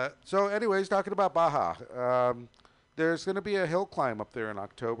 So, anyways, talking about Baja. There's going to be a hill climb up there in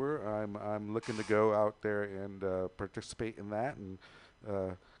October. I'm looking to go out there and participate in that and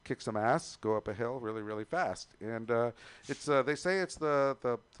kick some ass, go up a hill really, really fast. And it's they say it's the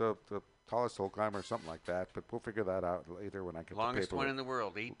tallest hill climb or something like that, but we'll figure that out later when I get Longest the one paperwork. in the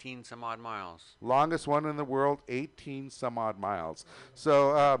world, 18 some odd miles. Longest one in the world, 18 some odd miles.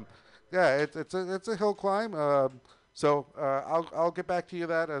 So yeah, it's a hill climb. So I'll get back to you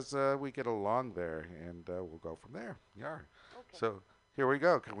that as we get along there, and we'll go from there. Yeah. Okay. So here we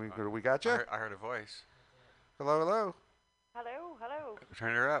go. We got you? I heard a voice. Hello, hello. Hello.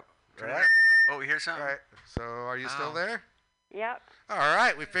 Turn her up. Turn her Right. up. Oh, we hear something. All right. So are you still Ow. there? Yep. All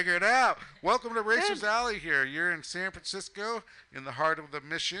right, we figured it out. Welcome to Racers Alley here. You're in San Francisco, in the heart of the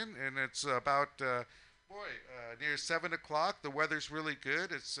Mission, and it's about near 7 o'clock. The weather's really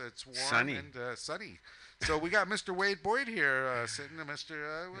good. It's warm Sunny. and sunny. So we got Mr. Wade Boyd here sitting.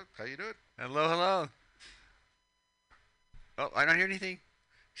 Mr. How you doing? Hello. Oh, I don't hear anything.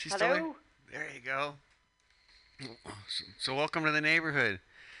 She's still Hello. there. There you go. So welcome to the neighborhood.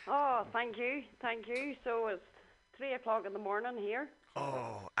 Oh, thank you. So it's 3 o'clock in the morning here.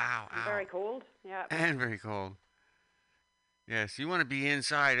 Oh, ow. Very cold. Yeah. And very cold. Yes, you want to be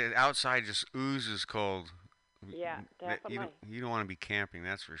inside. Outside just oozes cold. Yeah, definitely. You don't want to be camping,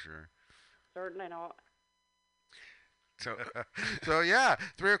 that's for sure. Certainly not. So yeah,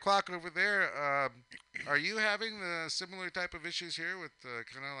 3 o'clock over there. Are you having the similar type of issues here with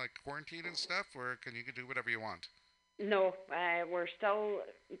kind of like quarantine and stuff, or can you do whatever you want? No, we're still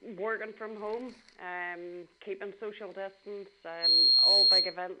working from home, keeping social distance. All big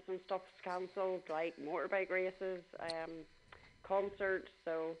events and stuff's cancelled, like motorbike races, concerts.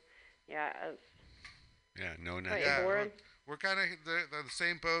 So yeah, it's no, pretty boring. we're kind of the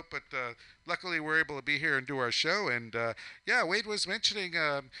same boat, but luckily we're able to be here and do our show. And yeah, Wade was mentioning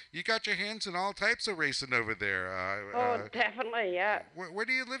you got your hands in all types of racing over there. Oh, definitely, yeah. Where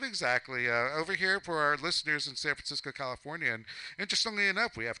do you live exactly? Over here for our listeners in San Francisco, California. And interestingly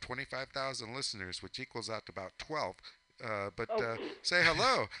enough, we have 25,000 listeners, which equals out to about 12. But say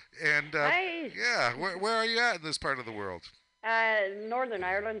hello. And Hi. yeah, where are you at in this part of the world? Northern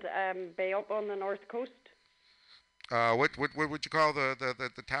Ireland, be up on the north coast. What would you call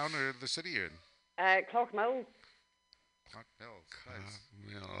the town or the city you're in? Clough-Mills. Clough-Mills. Nice.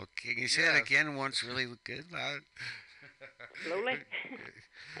 Well, can you say that again once really good, loud? Slowly.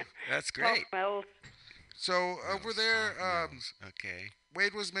 That's great. Clough-Mills. So over there, okay.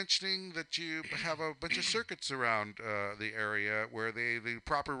 Wade was mentioning that you have a bunch of circuits around the area where they do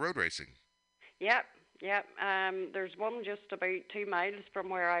proper road racing. Yep. There's one just about 2 miles from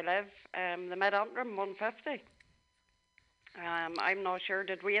where I live, the Mid-Antrim 150. I'm not sure,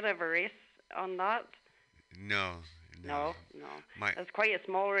 did we ever race on that? No. It's quite a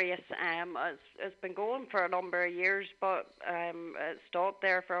small race. It's been going for a number of years, but it stopped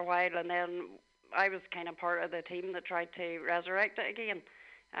there for a while, and then I was kind of part of the team that tried to resurrect it again.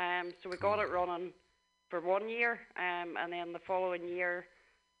 So we got it running for 1 year, and then the following year,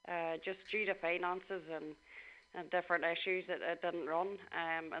 just due to finances and different issues, it didn't run.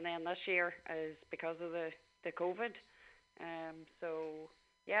 And then this year is because of the COVID. So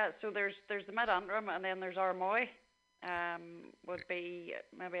there's the Mid-Antrim, and then there's Armoy. Would be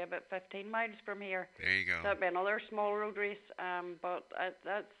maybe about 15 miles from here. There you go. That'd be another small road race, but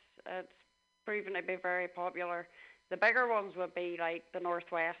it's proven to be very popular. The bigger ones would be like the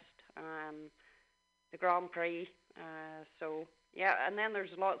Northwest, the Grand Prix. So yeah, and then there's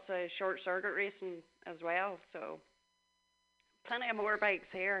lots of short circuit racing as well. So plenty of motorbikes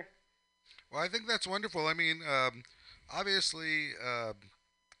here. Well, I think that's wonderful. I mean, obviously,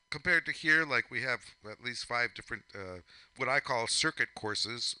 compared to here, like we have at least 5 different, what I call circuit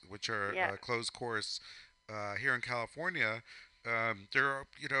courses, which are closed course here in California. There are,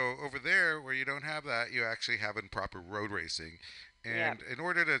 over there where you don't have that, you actually have in proper road racing. And in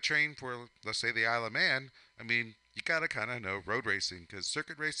order to train for, let's say, the Isle of Man, I mean, you got to kind of know road racing, because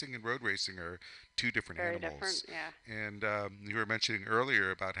circuit racing and road racing are 2 different Very animals. different, yeah. And you were mentioning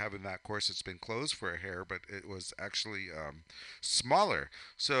earlier about having that course that's been closed for a hair, but it was actually smaller.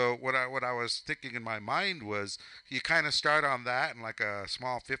 So what I was thinking in my mind was you kind of start on that in like a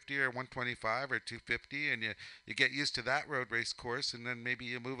small 50 or 125 or 250, and you get used to that road race course, and then maybe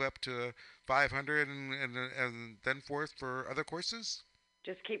you move up to 500 and then forth for other courses?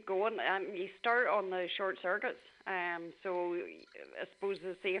 Just keep going. You start on the short circuits, so I suppose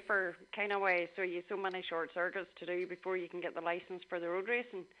the safer kind of way. So you have so many short circuits to do before you can get the license for the road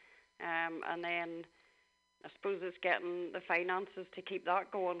racing, and then I suppose it's getting the finances to keep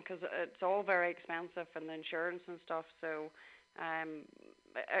that going, because it's all very expensive, and the insurance and stuff. So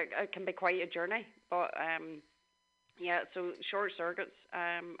it can be quite a journey. But so short circuits,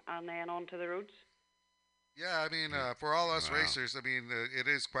 and then onto the roads. Yeah, I mean, for all us racers, I mean, it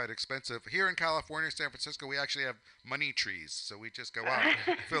is quite expensive. Here in California, San Francisco, we actually have money trees, so we just go out,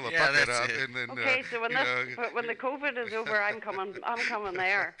 fill a bucket up, and then. Okay, so when the COVID is over, I'm coming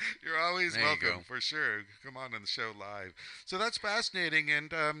there. You're always welcome, for sure. Come on the show live. So that's fascinating,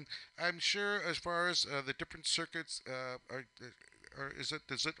 and I'm sure as far as the different circuits or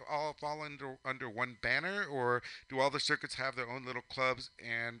does it all fall under one banner, or do all the circuits have their own little clubs,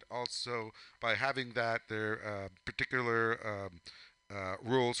 and also by having that there particular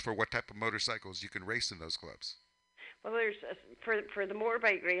rules for what type of motorcycles you can race in those clubs? Well, there's for the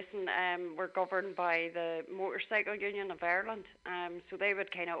motorbike racing, we're governed by the Motorcycle Union of Ireland. So they would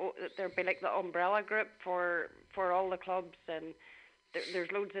there'd be like the umbrella group for all the clubs, and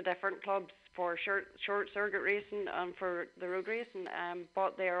there's loads of different clubs for short circuit racing and for the road racing,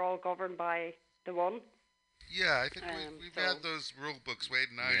 but they are all governed by the one. Yeah, I think we've had those rule books, Wade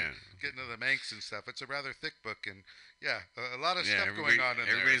and I, getting to the Manx and stuff. It's a rather thick book, and a lot of stuff going on in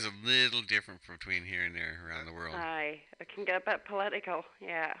there. Everybody's a little different between here and there around the world. Aye, it can get a bit political,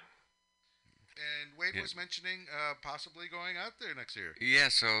 yeah. And Wade was mentioning possibly going out there next year. Yeah,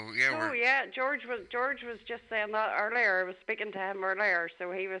 George was just saying that earlier. I was speaking to him earlier,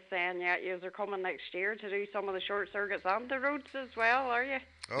 so he was saying, yous are coming next year to do some of the short circuits and the roads as well, are you?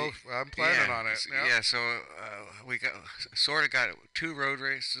 Oh, I'm planning on it. Yeah, so we got 2 road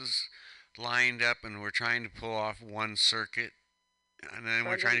races lined up, and we're trying to pull off one circuit. And then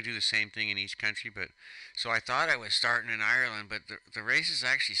we're trying to do the same thing in each country, but so I thought I was starting in Ireland, but the races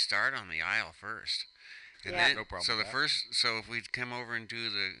actually start on the Isle first. And then, no problem. So if we'd come over and do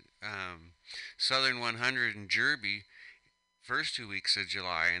the Southern 100 in Derby, first 2 weeks of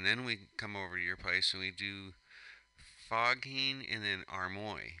July, and then we come over to your place and we do Fogheen and then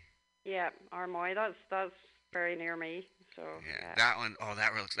Armoy. Yeah, Armoy. That's very near me. So Yeah, that one. Oh,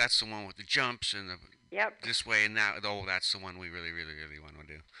 that's the one with the jumps and the Yep. this way and that. Oh, that's the one we really, really, really want to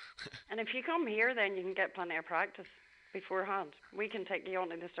do. And if you come here, then you can get plenty of practice beforehand. We can take you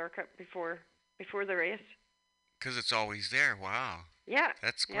onto the circuit before the race. Because it's always there. Wow. Yeah.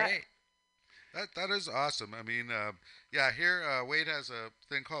 That's yeah. great. That is awesome. I mean, yeah, here Wade has a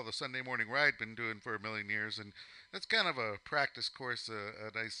thing called the Sunday Morning Ride, been doing for a million years, and that's kind of a practice course,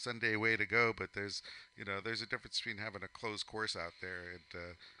 a nice Sunday way to go. But there's a difference between having a closed course out there and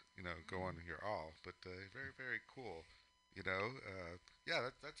go on your all. But very, very cool. Yeah,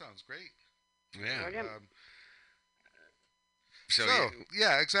 that sounds great. Yeah. So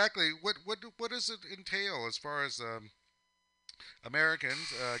yeah, exactly. What does it entail as far as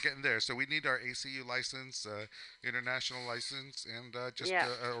Americans getting there? So we need our ACU license, international license, and just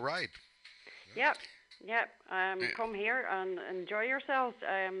a ride. Yep. Come here and enjoy yourselves.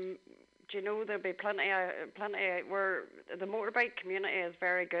 Do you know there'll be plenty where the motorbike community is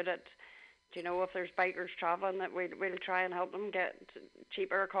very good at. Do you know if there's bikers travelling that we'll try and help them get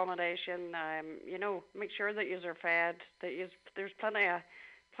cheaper accommodation. Make sure that yous are fed. There's plenty of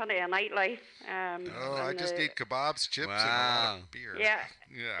nightlife. I just need kebabs, chips, and a lot of beer.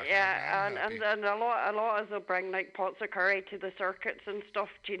 Yeah, and a lot of them bring like pots of curry to the circuits and stuff.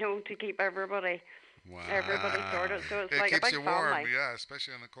 Do you know, to keep everybody sorted. So it's it like a keeps big you warm, family. yeah,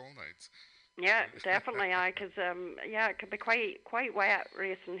 especially on the cold nights. Yeah, definitely, because it could be quite wet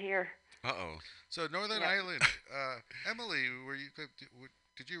racing here. Uh-oh. So Northern Ireland, Emily,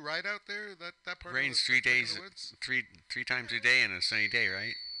 did you ride out there? That part rains of 3 days, of the woods? three times a day and a sunny day,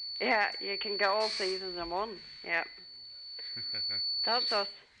 right? Yeah, you can get all seasons in one. Yeah, that's us.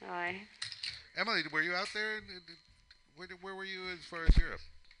 Aye. Emily, were you out there? Where were you as far as Europe?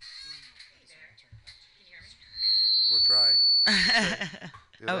 We'll try.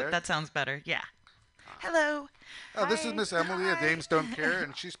 That sounds better. Yeah. Hello. This is Miss Emily at Dames Don't Care,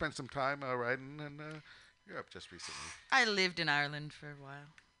 and she spent some time riding in Europe just recently. I lived in Ireland for a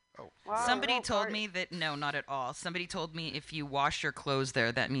while. Oh. Wow, Somebody what told part? me that, no, not at all. Somebody told me if you wash your clothes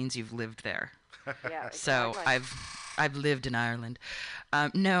there, that means you've lived there. Yeah, So exactly. I've lived in Ireland.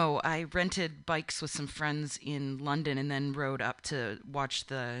 No, I rented bikes with some friends in London and then rode up to watch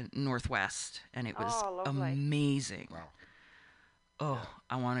the Northwest, and it was Oh, lovely. amazing. Wow. Oh,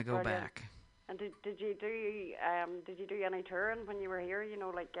 I want to go Brilliant. back. And did you do any touring when you were here? You know,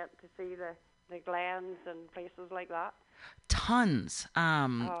 like get to see the glens and places like that. Tons.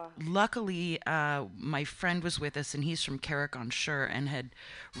 Luckily, my friend was with us, and he's from Carrick-on-Suir and had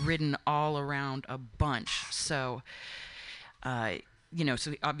ridden all around a bunch. So,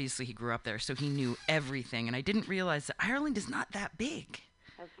 so obviously he grew up there, so he knew everything. And I didn't realize that Ireland is not that big.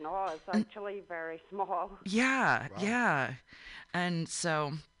 It's not. It's actually very small. Yeah, Wow. yeah. And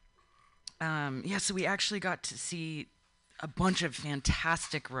so, so we actually got to see a bunch of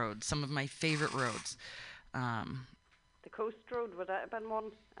fantastic roads, some of my favorite roads. The coast road, would that have been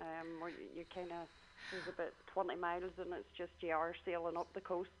one? Where you kind of, there's about 20 miles and it's just you are sailing up the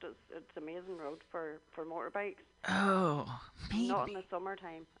coast. It's amazing road for motorbikes. Oh, maybe. Not in the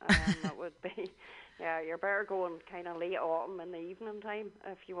summertime. It would be, you're better going kind of late autumn in the evening time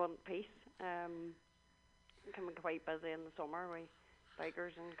if you want peace. It can be quite busy in the summer with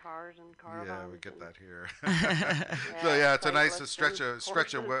bikers and cars and caravans. Yeah, we get and- that here. So yeah, it's a nice cyclists stretch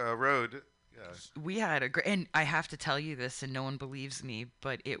and of horses. road. Yeah. We had a great, and I have to tell you this, and no one believes me,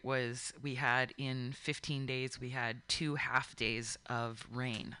 but we had in 15 days, we had 2 half days of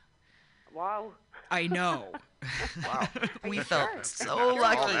rain. Wow. I know. Wow. We you felt sure? so You're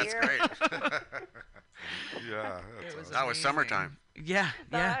lucky. all Oh, that's here. great. Yeah. It was That was amazing. summertime. Yeah,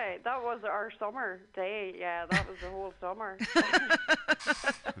 yeah. That was our summer day. Yeah, that was the whole summer.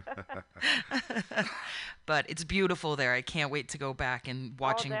 But it's beautiful there. I can't wait to go back, and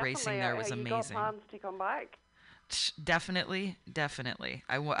watching Oh, racing definitely. there was You amazing. got plans to come back? Definitely.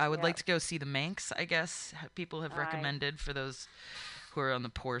 I would Yeah. like to go see the Manx, I guess. People have Aye. recommended for those who are on the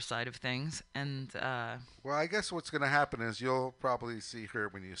poor side of things. And Well, I guess what's going to happen is you'll probably see her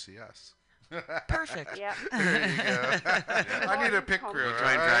when you see us. perfect. Yeah. There you go. I need a pit crew. We'll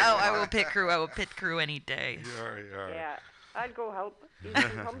try and all drag right? Oh, I will pit crew. I will pit crew any day. Yeah. Yeah. I'd go help. You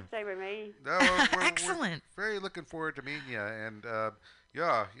can come stay with me. No, we're Excellent. very looking forward to meeting you, and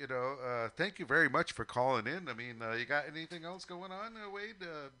thank you very much for calling in. I mean, you got anything else going on, Wade?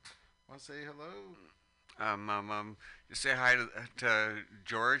 Want to say hello? Just say hi to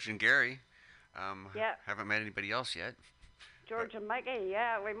George and Gary. Yeah. Haven't met anybody else yet. George and Mickey,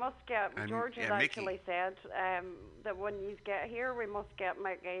 yeah, we must get. And- George has yeah, Mickey. actually said that when you get here, we must get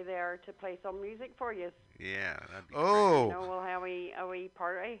Mickey there to play some music for you. Yeah, that'd be Oh. You know, we'll have a wee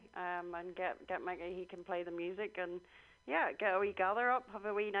party and get Mickey. He can play the music and yeah, get a wee gather up, have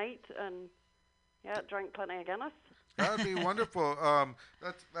a wee night, and yeah, drink plenty of Guinness. That would be wonderful.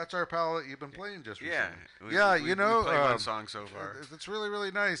 That's our palette you've been playing just Yeah, recently. Yeah, we you know, played one song so far. It's really,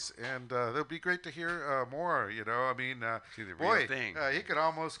 really nice, and it'll be great to hear more. You know, I mean, See the boy, real thing. he could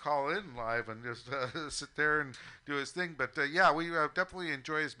almost call in live and just sit there and do his thing. But yeah, we definitely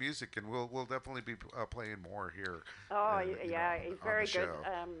enjoy his music, and we'll definitely be playing more here. Oh, know, yeah, he's on very the good.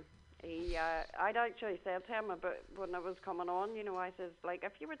 show. I'd actually said to him about when it was coming on, you know, I says, like,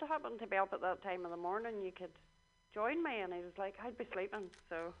 if you were to happen to be up at that time of the morning, you could join me. And he was like, I'd be sleeping,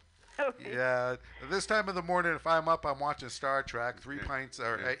 so. Yeah, this time of the morning, if I'm up, I'm watching Star Trek. 3 pints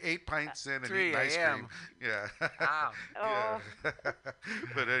or 8 pints in and 3 eating ice a.m.. cream. Yeah. Ow. Yeah.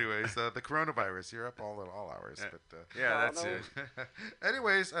 But anyways, the coronavirus, you're up all hours. Yeah. But Yeah, that's it.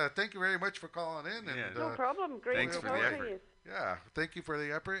 anyways, thank you very much for calling in. And, Yeah. No problem. Great Thanks to for talk the to effort. you. Yeah, thank you for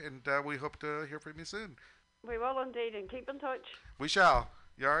the effort, and we hope to hear from you soon. We will indeed, and keep in touch. We shall.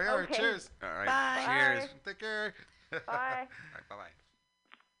 Yar, yar. Okay. Cheers. All right. Bye. Cheers. Take care. Bye. All right,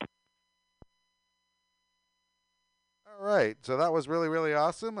 bye-bye. All right, so that was really, really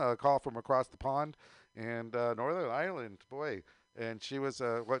awesome. A call from across the pond and Northern Ireland, boy. And she was,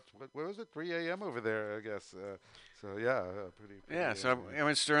 what was it, 3 a.m. over there, I guess. So, yeah, pretty. Yeah, so I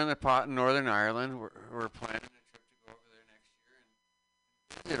went stirring the pot in Northern Ireland. We're planning a trip to go over there next year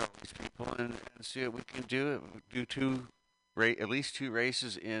and visit all these people and see what we can do. Do at least 2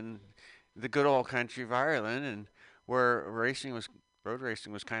 races in the good old country of Ireland, and where road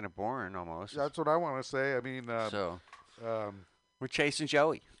racing was kind of boring almost. That's what I want to say. I mean, we're chasing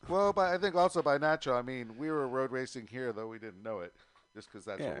Joey. Well, but I think also by natural, I mean, we were road racing here, though we didn't know it, just because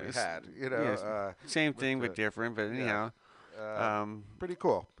that's what we had. You know, same thing but different. But anyhow, pretty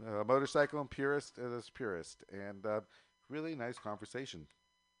cool. Motorcycle and purist is purist, and really nice conversation.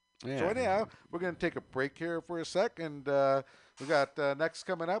 Yeah. So anyhow, we're going to take a break here for a sec, and we got next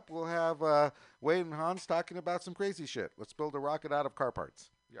coming up. We'll have Wade and Hans talking about some crazy shit. Let's build a rocket out of car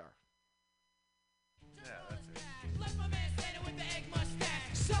parts. Yeah. Yeah, that's it. Like my man standing with the egg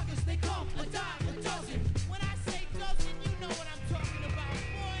mustache. Suckers, they come a dime a dozen. When I say dozen, you know what I'm talking about,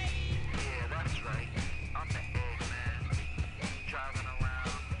 boy. Yeah, that's right. I'm the Eggman. Driving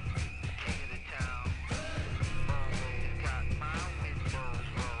around, king of the town. Always got my windows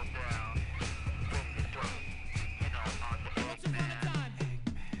rolled down. From the throne, you know, I'm the Once upon a Eggman. time,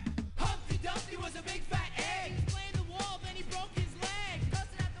 Humpty Dumpty was a big fat egg. He played the wall, then he broke his leg.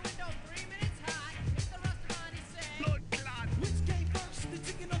 Busted out the window 3 minutes high. It's the restaurant, he said. Blood clot. Which came first, the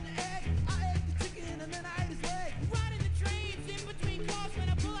chicken or the egg? I ate the chicken and then I ate his leg. Riding the trains in between cars when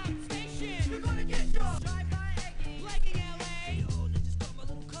I pull out the station. You're gonna get your drive-by eggy. Legging LA. Yo, they just got my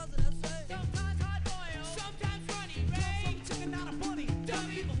little cousin, that's right. Sometimes hard boiled, sometimes runny, Ray. From chicken, not a bunny. Dumb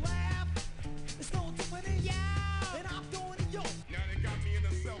people laugh. It's no different in yeah. And I'm doing it, yo. Now they got me in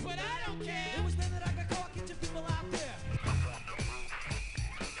the cell. But I don't care. It was then that I got caught catching people out there. Up on the roof,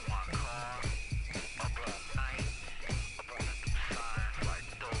 in my car, up all night, up on the new signs like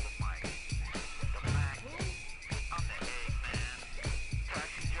Dolomite. The Mac, I'm the Eggman.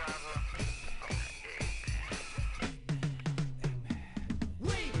 Taxi driver, I'm the Eggman.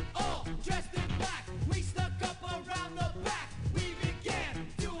 We all dressed in black. We stuck up around the back. We began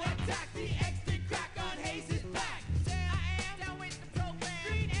to attack the extra crack on Hayes' back. Sam, I am down with the program.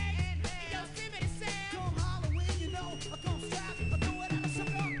 Green egg and yo, Jimmy Sam. Come Halloween, you know, I come strap. I throw it at a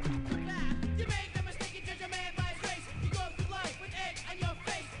sucker. You make the mistake, you judge a man by his race. You go through life with egg on your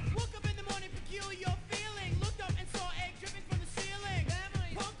face. Woke up in the morning, peculiar feeling. Looked up and saw egg dripping from the ceiling.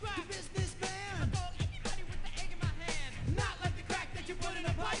 Family, punk rock, businessman. I thought anybody with the egg in my hand. Not like the crack that you put in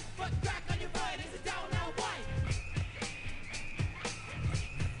a pipe, but crack on your butt is a down now white.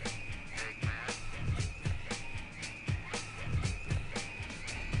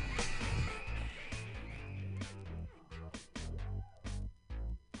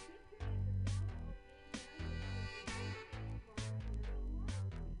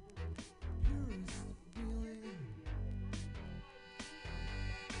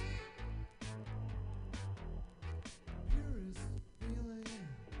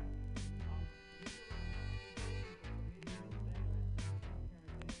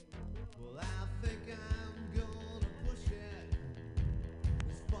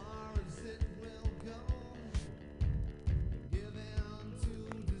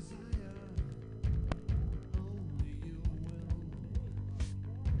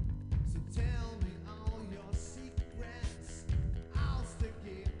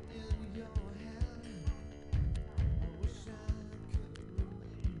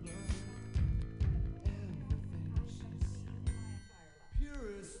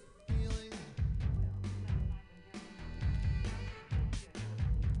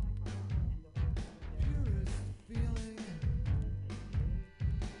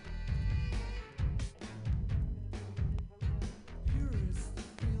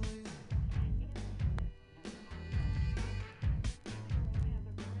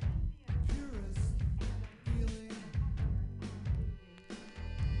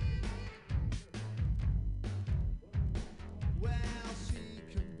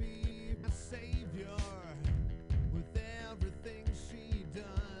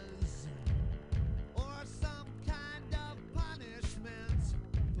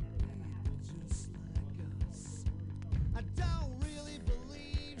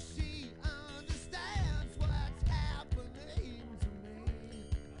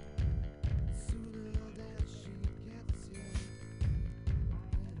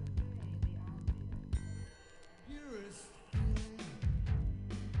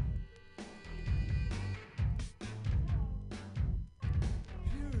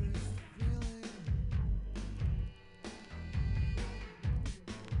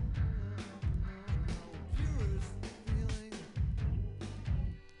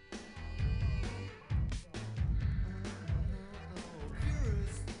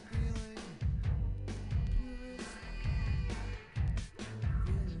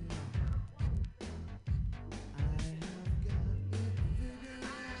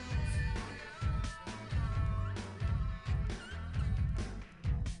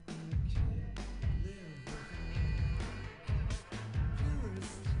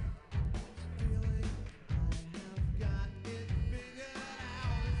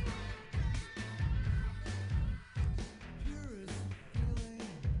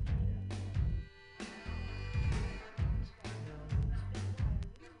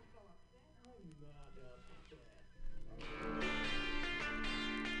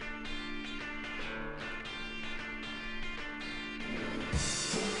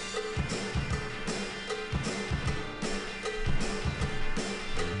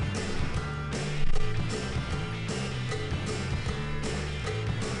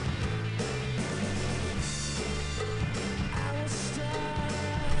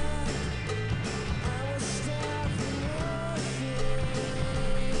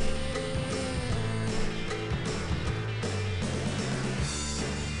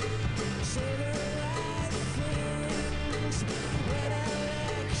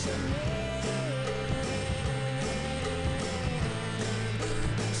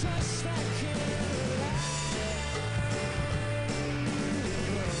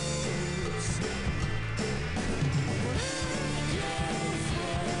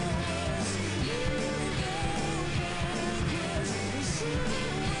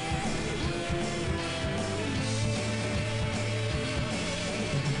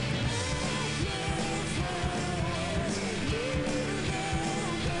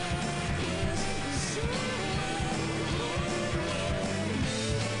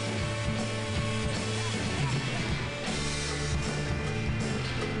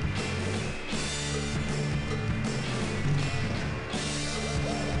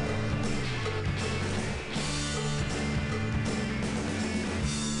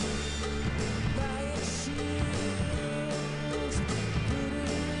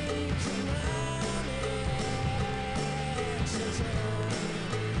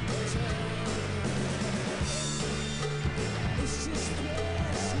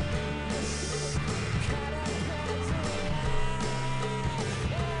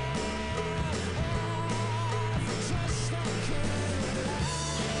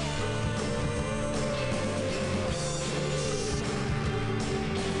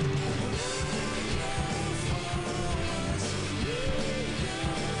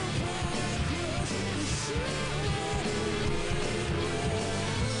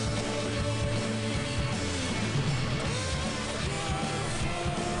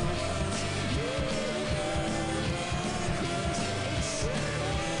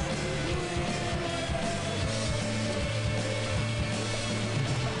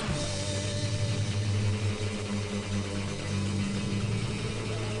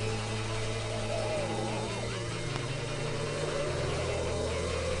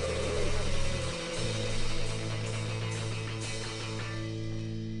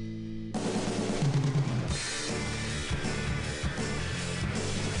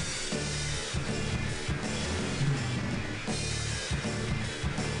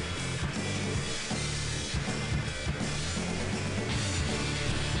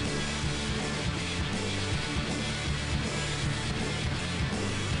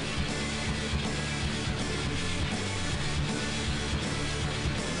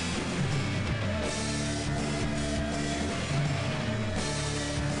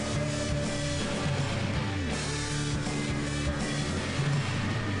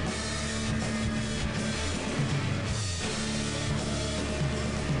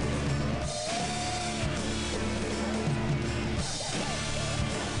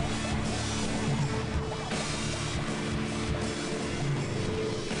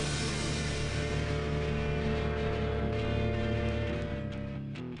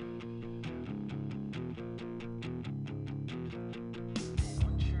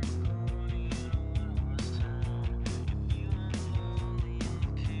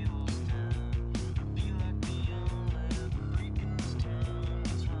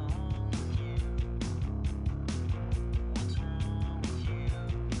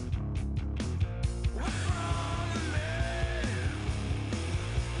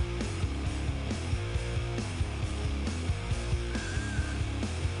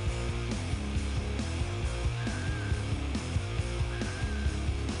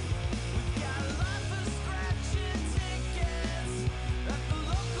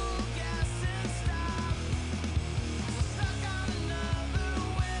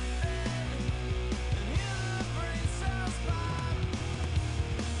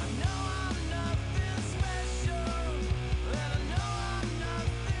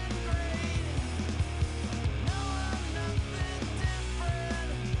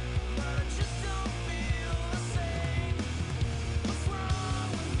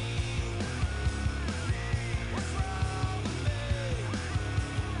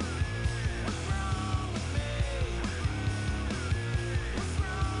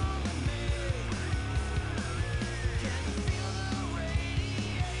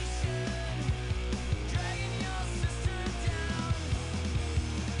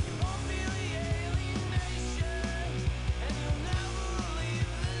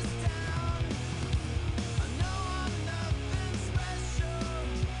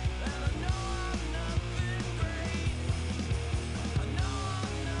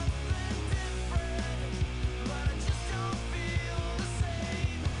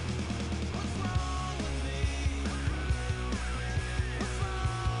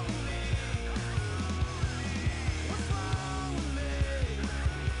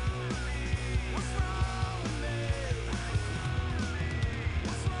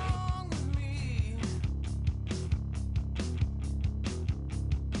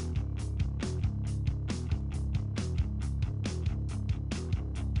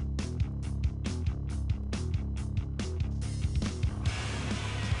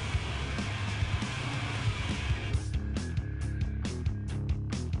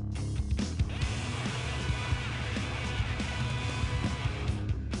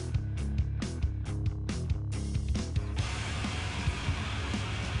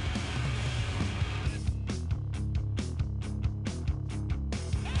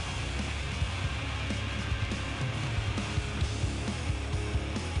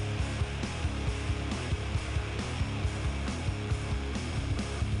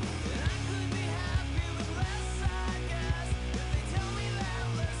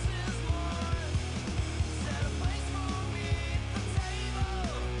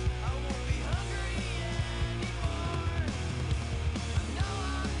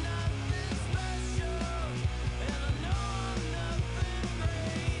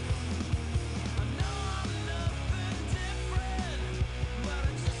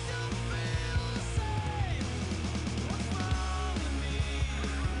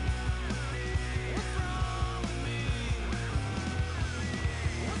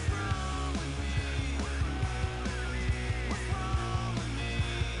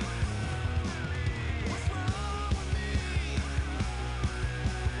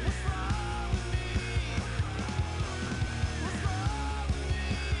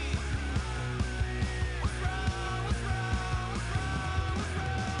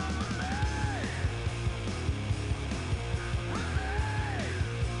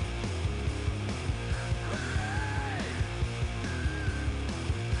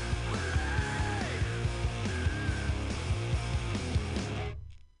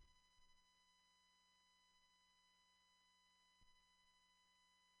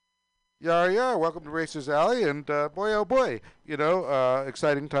 Yeah, welcome to Racers Alley, and boy, oh boy,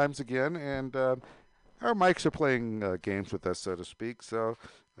 exciting times again, and our mics are playing games with us, so to speak, so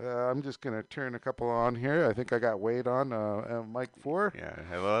I'm just going to turn a couple on here. I think I got Wade on mic 4. Yeah,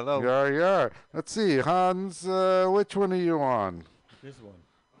 hello. Yeah. Let's see, Hans, which one are you on? This one.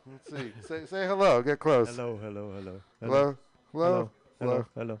 Let's see, say hello, get close. Hello.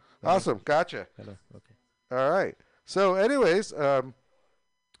 Awesome, gotcha. Hello, okay. All right, so anyways,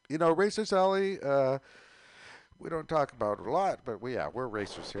 Racers Alley, we don't talk about it a lot, but we're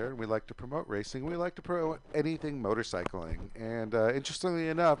racers here, and we like to promote racing. We like to promote anything motorcycling. And interestingly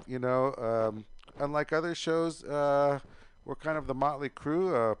enough, unlike other shows, we're kind of the motley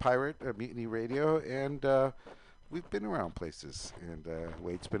crew, pirate, Mutiny Radio, and we've been around places. And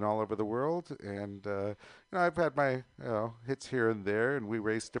Wade's been all over the world, and I've had my hits here and there, and we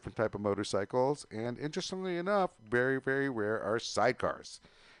race different type of motorcycles. And interestingly enough, very, very rare are sidecars.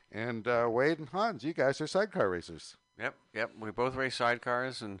 And Wade and Hans, you guys are sidecar racers. Yep. We both race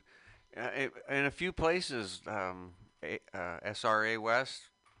sidecars, and in a few places, SRA West,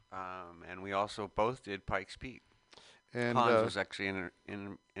 and we also both did Pikes Peak. And Hans was actually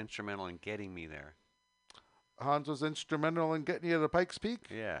instrumental in getting me there. Hans was instrumental in getting you to Pikes Peak?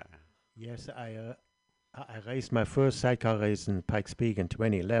 Yeah. Yes, I raced my first sidecar race in Pikes Peak in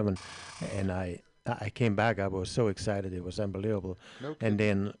 2011, and I came back. I was so excited; it was unbelievable. No and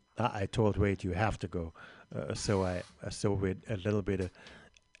then I told Wade, "You have to go." So with a little bit of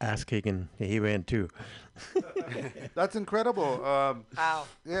ass kicking, he went too. That's incredible. Wow.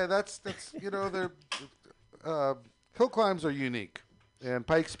 Yeah, that's they're hill climbs are unique, and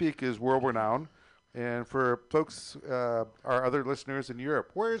Pikes Peak is world renowned. And for folks, our other listeners in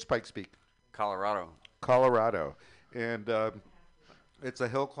Europe, where is Pikes Peak? Colorado. And it's a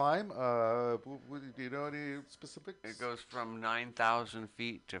hill climb. Do you know any specifics? It goes from 9,000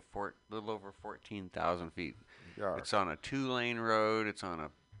 feet to a little over 14,000 feet. Yeah. It's on a 2-lane road. It's on a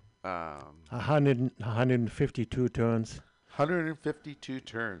 152 turns. 152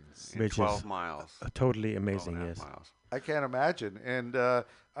 turns. In 12 miles. Totally amazing, yes. Miles. I can't imagine. And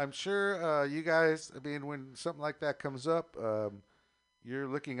I'm sure you guys, when something like that comes up, you're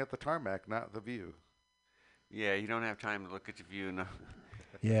looking at the tarmac, not the view. Yeah, you don't have time to look at the view. No.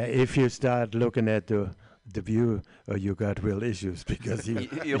 Yeah, if you start looking at the view, you got real issues because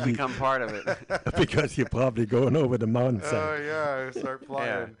you'll become part of it. Because you're probably going over the mountainside. Oh yeah, start flying.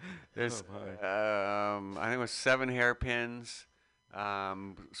 Yeah. There's, I think it was 7 hairpins,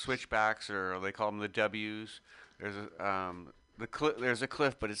 switchbacks, or they call them the W's. There's there's a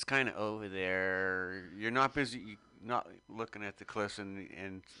cliff, but it's kind of over there. You're not not looking at the cliffs,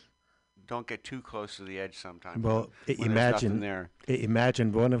 and don't get too close to the edge sometimes. Well, imagine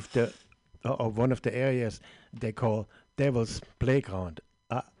one of the areas they call Devil's Playground.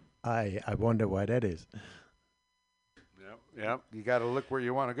 I wonder why that is. Yep. You got to look where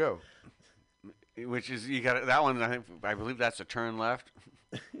you want to go. Which is that one. I believe that's a turn left,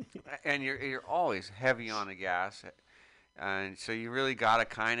 and you're always heavy on the gas, and so you really got to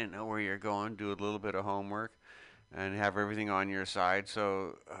kind of know where you're going, do a little bit of homework, and have everything on your side.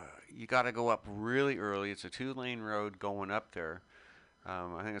 So you got to go up really early. It's a 2-lane road going up there.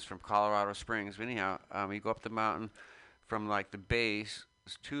 I think it's from Colorado Springs. But anyhow, you go up the mountain from like the base.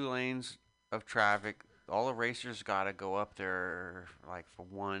 There's 2 lanes of traffic. All the racers got to go up there like for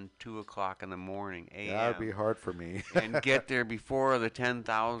 1, 2 o'clock in the morning, a.m. Yeah, that'd be hard for me. And get there before the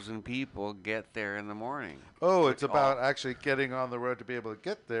 10,000 people get there in the morning. Oh, it's about actually getting on the road to be able to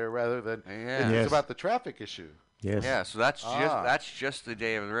get there rather than it's about the traffic issue. Yes. Yeah, so that's just the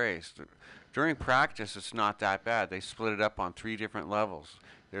day of the race. During practice, it's not that bad. They split it up on 3 different levels.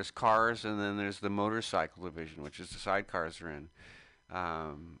 There's cars, and then there's the motorcycle division, which is the sidecars are in.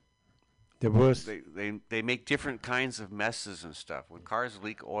 The worst. They make different kinds of messes and stuff. When cars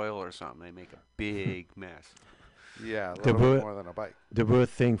leak oil or something, they make a big mess. Yeah, a little bit more than a bike. The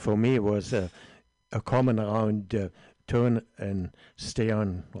worst thing for me was coming around, turn and stay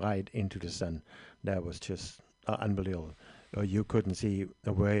on right into the sun. That was just unbelievable. You couldn't see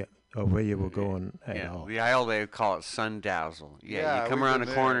where you were going at all. The aisle, they call it sun dazzle. Yeah, you come around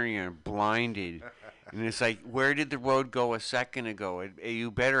the corner and you're blinded. And it's like, where did the road go a second ago?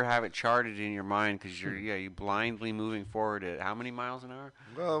 You better have it charted in your mind because you're blindly moving forward at how many miles an hour?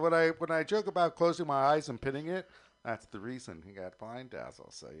 Well, when I joke about closing my eyes and pinning it, that's the reason. You got blind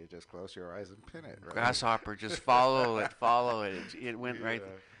dazzle, so you just close your eyes and pin it. Right? Grasshopper, just follow it. It went right.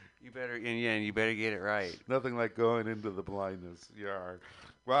 You better get it right. Nothing like going into the blindness. Yeah.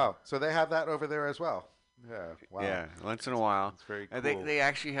 Wow. So they have that over there as well. Yeah. Wow. Yeah. Once in a while. It's very cool. They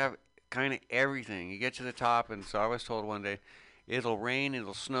actually have kind of everything. You get to the top, and so I was told one day, It'll rain,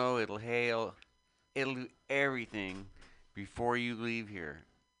 it'll snow, it'll hail, it'll do everything before you leave here.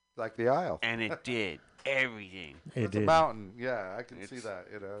 Like the Isle. And it did everything. It's a mountain. Yeah, I can see that.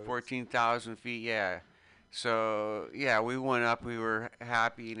 14,000 feet, yeah. So, yeah, we went up. We were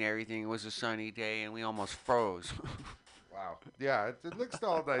happy and everything. It was a sunny day, and we almost froze. Wow. Yeah, it looks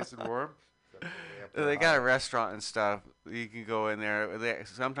all nice and warm. They got a restaurant and stuff. You can go in there.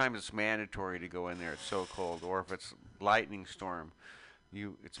 Sometimes it's mandatory to go in there. It's so cold. Or if it's lightning storm,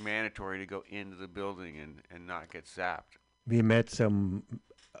 it's mandatory to go into the building and not get zapped. We met some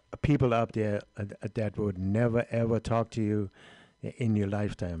people up there that would never ever talk to you in your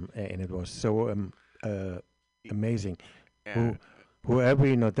lifetime, and it was so amazing. Yeah.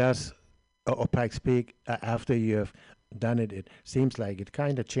 Whoever does or Pikes Peak after you have done it, it seems like it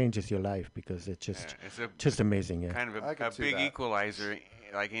kind of changes your life because it's just amazing. Yeah. Kind of a big equalizer.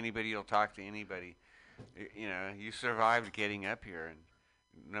 Like anybody will talk to anybody. You survived getting up here, and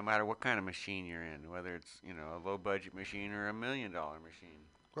no matter what kind of machine you're in, whether it's a low budget machine or $1 million machine.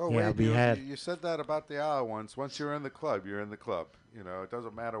 Well, Yeah, Wade, you said that about the Isle once. Once you're in the club, you're in the club. It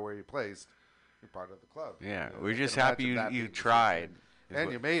doesn't matter where you placed. You're part of the club. Yeah, we're just happy you tried. And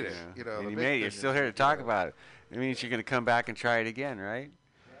you made it. And you made it. You're still here to talk about it. It means you're going to come back and try it again, right?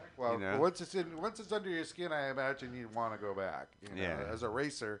 Well, once it's under your skin, I imagine you'd want to go back. As a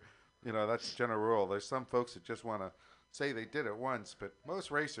racer, that's the general rule. There's some folks that just want to say they did it once, but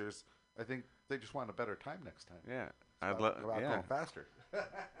most racers, I think they just want a better time next time. Yeah, I'd going faster. A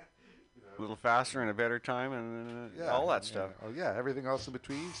little faster and a better time, and all that stuff. Oh yeah, everything else in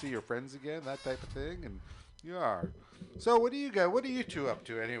between. See your friends again, that type of thing, and you are. So what do you got? What are you two up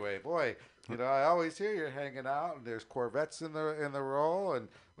to anyway? Boy, I always hear you're hanging out, and there's Corvettes in the roll, and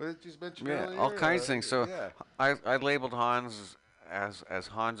what did you mention earlier? All kinds of things. So I labeled Hans as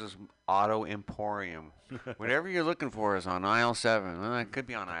Hans's Auto Emporium. Whatever you're looking for is on aisle 7. Well, it could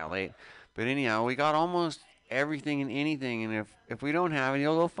be on aisle 8, but anyhow, we got almost everything and anything, and if we don't have it,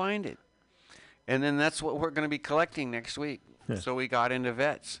 you'll go find it. And then that's what we're going to be collecting next week. Yeah. So we got into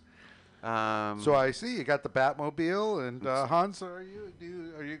vets. So I see you got the Batmobile, and Hans, do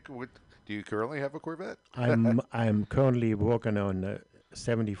you currently have a Corvette? I'm currently working on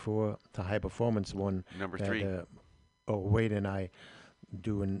 74, the high performance one. Number 3. Wade and I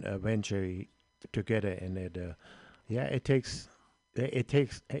do a venture together, and it takes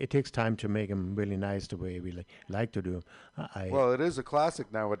time to make them really nice the way we like to do. Well, it is a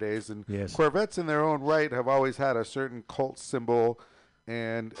classic nowadays, and yes. Corvettes in their own right have always had a certain cult symbol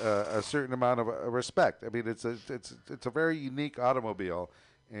and a certain amount of respect. I mean, it's a very unique automobile,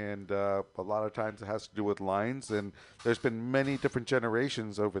 and a lot of times it has to do with lines. And there's been many different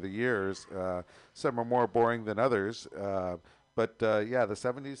generations over the years. Some are more boring than others, but the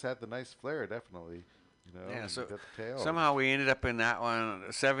 70s had the nice flair, definitely. Yeah, so somehow we ended up in that one,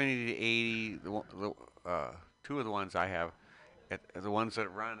 70 to 80. Two of the ones I have, the ones that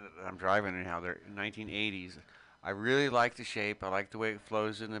run that I'm driving anyhow, they're 1980s. I really like the shape. I like the way it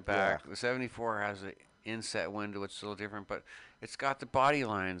flows in the back. Yeah. The 74 has an inset window. It's a little different, but it's got the body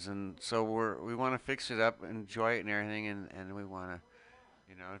lines, and so we want to fix it up, enjoy it and everything, and we want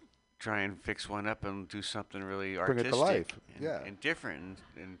to, try and fix one up and do something really artistic. Bring it to life. And different,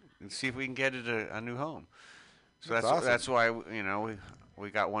 and see if we can get it a new home. So that's why we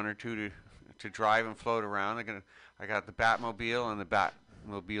got one or two to drive and float around. I got the Batmobile and the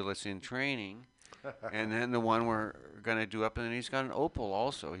Batmobile that's in training. And then the one we're going to do up, and then he's got an Opel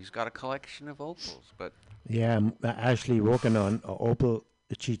also. He's got a collection of Opels. But yeah, I'm actually working on an Opel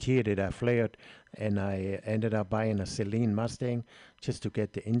GT that I flared, and I ended up buying a Celine Mustang just to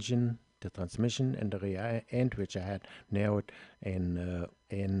get the engine, the transmission, and the rear end, which I had narrowed.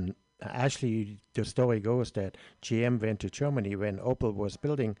 And actually, the story goes that GM went to Germany when Opel was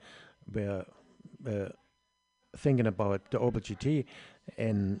building, were thinking about the Opel GT,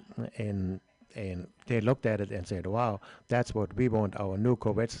 and they looked at it and said, "Wow, that's what we want our new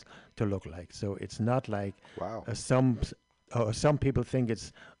Corvettes to look like." So it's not like some people think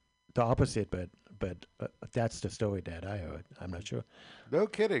it's the opposite, but that's the story that I heard. I'm not sure. No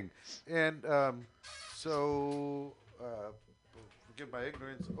kidding. And so, forgive my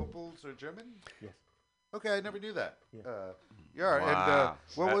ignorance, Opels are German? Yes. Okay, I never knew that. Yeah.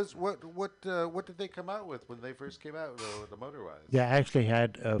 Wow. And what did they come out with when they first came out, the motor-wise? They actually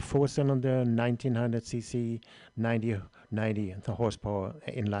had a 4-cylinder 1900 cc 90 horsepower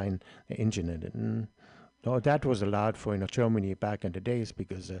inline engine in it. And that was allowed for Germany back in the days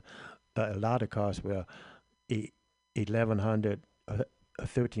because a lot of cars were 1100,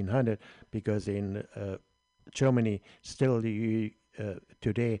 1300 because in Germany still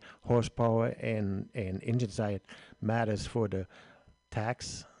today horsepower and engine side matters for the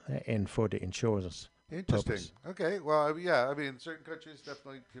tax and for the insurance Interesting. purpose. Okay. Well, yeah. I mean, certain countries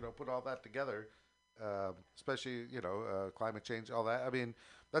definitely, put all that together, especially, climate change, all that. I mean,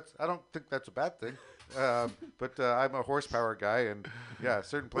 I don't think that's a bad thing. But I'm a horsepower guy, and yeah,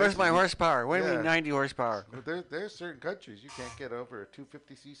 certain places. Where's my horsepower? What do you mean Yeah. 90 horsepower? But there's certain countries you can't get over a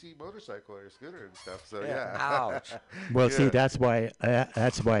 250cc motorcycle or scooter and stuff. So Yeah. yeah. Ouch. Well, see, Yeah.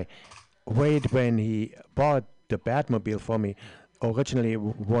 that's why Wade, when he bought the Batmobile for me, originally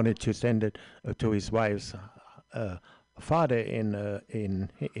wanted to send it to his wife's father in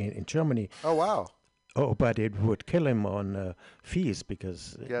Germany. Oh wow. Oh, but it would kill him on fees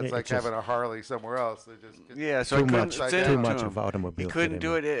because Yeah, it's like just having a Harley somewhere else. They just Yeah, so too I couldn't much, send too it to much him. of automobile. He for couldn't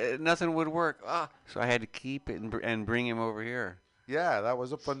them. do it. Nothing would work. So I had to keep it and bring him over here. Yeah, that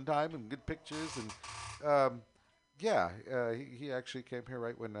was a fun time and good pictures and he actually came here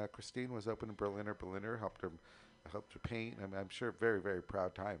right when Christine was opening Berliner helped her paint. I'm sure very, very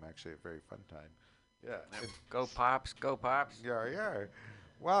proud time, actually a very fun time. Yeah. And Go Pops, go Pops. yeah.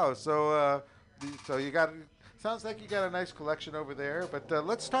 Wow, so you got sounds like you got a nice collection over there, but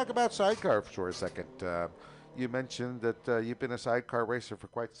let's talk about sidecar for a second. You mentioned that you've been a sidecar racer for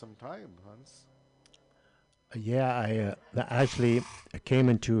quite some time, Hans. Yeah, I actually came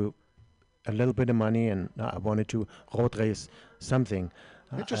into a little bit of money and I wanted to road race something.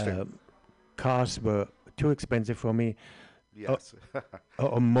 Interesting. Cars were too expensive for me. Yes.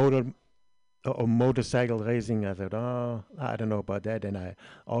 Or motorcycle racing. I thought, I don't know about that. And I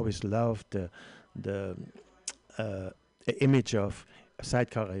always loved the image of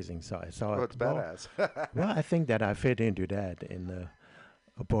sidecar racing. So I saw Oh, it. it's badass. Well, I think that I fit into that. And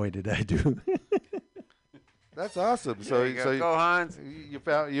boy, did I do. That's awesome. So, There you go. Go, Hans.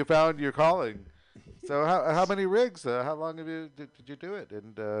 You found your calling. So how many rigs? How long did you do it?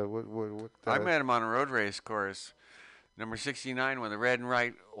 And what I met him on a road race course, number 69, with a red and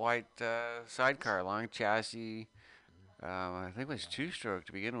white sidecar, long chassis. I think it was two-stroke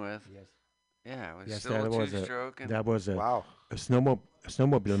to begin with. Yes. Yeah, it was Yes, still that a was two-stroke. that was a wow. a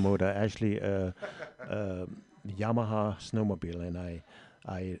snowmobile motor, actually Yamaha snowmobile, and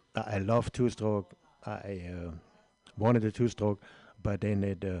I love two-stroke. I wanted a two-stroke, but then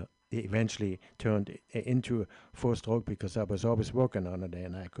it eventually turned into a four-stroke because I was always working on it,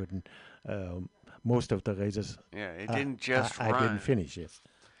 and I couldn't. Most of the races, Yeah, it didn't just I run. didn't finish it.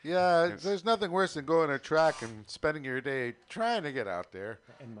 Yeah, there's nothing worse than going to a track and spending your day trying to get out there,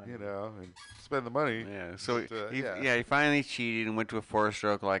 and spend the money. Yeah, so But, he finally cheated and went to a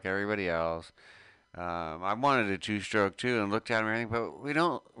four-stroke like everybody else. I wanted a two-stroke too, and looked at him and everything, but we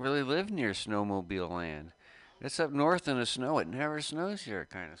don't really live near snowmobile land. It's up north in the snow. It never snows here,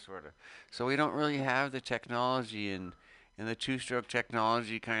 kind of, sort of. So we don't really have the technology, and the two-stroke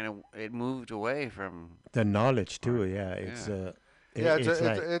technology kind of it moved away from. The knowledge too, yeah. It's it's a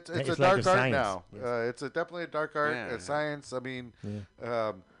like dark a art science. now. Yes. It's definitely a dark art, Yeah. science. I mean,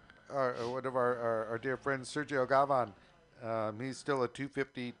 Yeah. one of our dear friends, Sergio Gavan, he's still a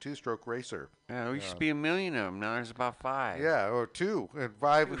 250 two-stroke racer. Yeah, there used to be a million of them. Now there's about 5. Yeah, or 2 and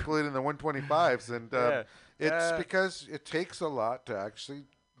 5, including the 125s, and it's because it takes a lot to actually.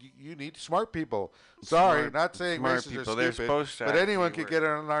 You need smart people. Sorry, not saying smart races people. are They're stupid, supposed to but anyone actually could get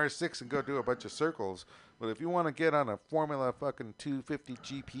on an R6 and go do a bunch of circles. But if you want to get on a Formula fucking 250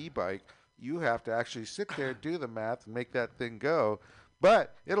 GP bike, you have to actually sit there, do the math, and make that thing go.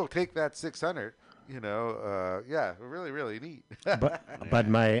 But it'll take that 600. Really, really neat. but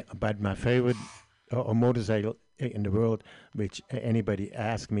my favorite motorcycle in the world, which anybody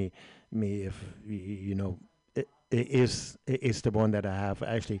ask me if is the one that I have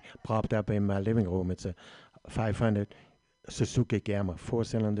actually propped up in my living room. It's a 500 Suzuki Gamma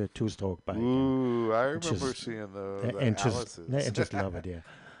 4-cylinder 2-stroke bike. Ooh, I remember seeing the and Alices. just love it. Yeah,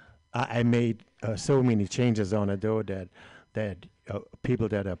 I made so many changes on it though that people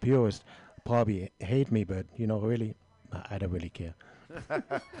that are purists probably hate me, but really, I don't really care.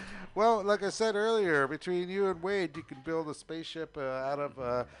 Well, like I said earlier, between you and Wade, you can build a spaceship out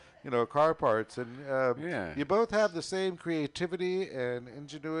of car parts, and you both have the same creativity and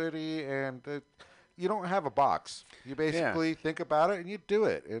ingenuity, and you don't have a box. You basically think about it and you do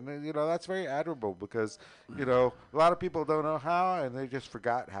it, and that's very admirable because a lot of people don't know how, and they just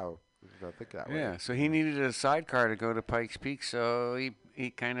forgot how to think that way. Yeah, so he needed a sidecar to go to Pikes Peak, so he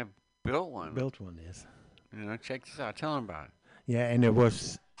kind of built one. Yes. Check this out. Tell him about it. Yeah, and it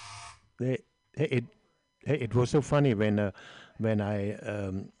was it was so funny when I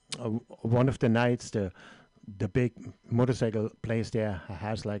one of the nights the the big motorcycle place there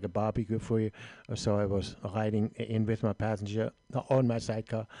has like a barbecue for you. So I was riding in with my passenger on my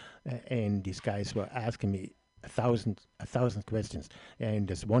sidecar, and these guys were asking me a thousand questions. And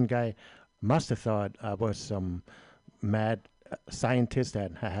this one guy must have thought I was some mad scientist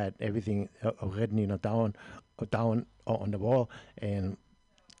that had everything written, down on the wall. And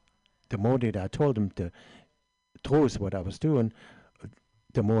the more that I told him the truth what I was doing,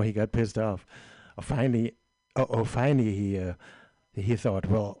 the more he got pissed off. Finally, he thought,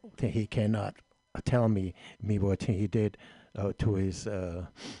 well, he cannot tell me what he did to his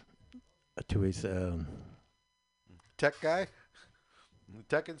Tech guy,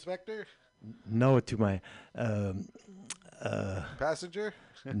 tech inspector, no, to my passenger.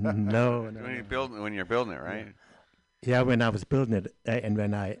 no. When you're building it, right? Yeah, when I was building it, and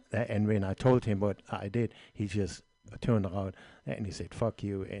when I told him what I did, he just turned around and he said, "Fuck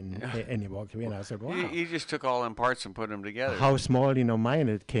you," and he walked away. And I said, "Wow." You just took all them parts and put them together. How small,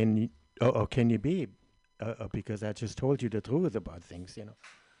 minded can you, or can you be? Because I just told you the truth about things, Yeah.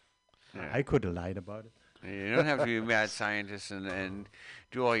 I could have lied about it. You don't have to be a mad scientist and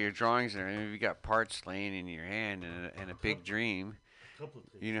do all your drawings and everything. If you got parts laying in your hand and a big dream,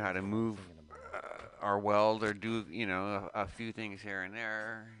 you know how to move or weld or do, a few things here and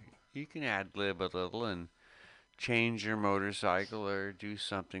there. You can ad-lib a little and change your motorcycle or do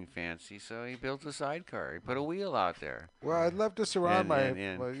something fancy. So he built a sidecar. He put a wheel out there. Well, I'd love to surround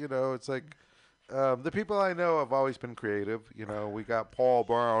it's like the people I know have always been creative. We got Paul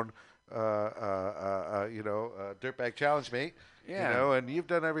Brown, Dirtbag Challenge Mate. Yeah. And you've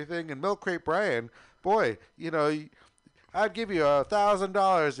done everything. And Milk Crate Brian, boy, I'd give you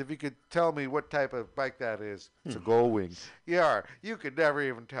 $1,000 if you could tell me what type of bike that is. It's a Gold Wing. Yeah, you could never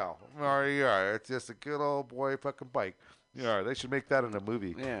even tell. Yeah, it's just a good old boy fucking bike. Yeah, they should make that in a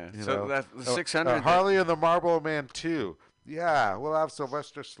movie. Yeah. So that's the 600. Harley and the Marlboro Man 2. Yeah, we'll have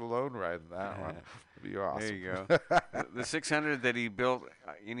Sylvester Stallone riding that one. It'd be awesome. There you go. The 600 that he built,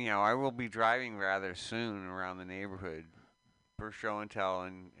 anyhow, I will be driving rather soon around the neighborhood for show and tell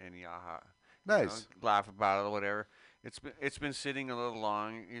and Yaha. Nice. Laugh about it or whatever. It's been sitting a little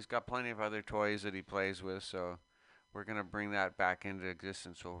long. He's got plenty of other toys that he plays with, so we're gonna bring that back into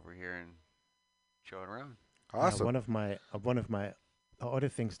existence over here and show it around. Awesome. One of my other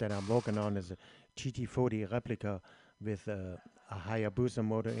things that I'm working on is a GT40 replica with a Hayabusa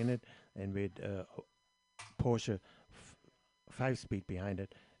motor in it and with Porsche 5-speed behind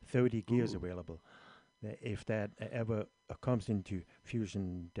it, 30 gears available. If that ever comes into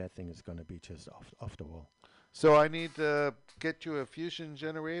fusion, that thing is going to be just off the wall. So I need to get you a fusion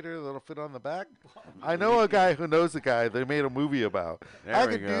generator that'll fit on the back. I know a guy who knows a guy they made a movie about. I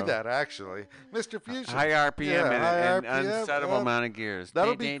could do that, actually. Mr. Fusion. High RPM and RPM, unsettable amount of gears.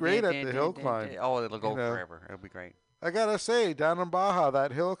 That'll be great at the hill climb. Oh, it'll go forever. It'll be great. I got to say, down in Baja,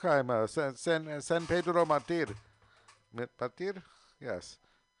 that hill climb, San Pedro Martir. Martir? Yes.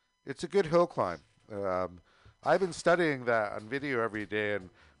 It's a good hill climb. I've been studying that on video every day, and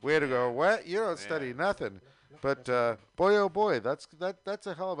way to go. What? You don't study nothing. But boy, oh boy, that's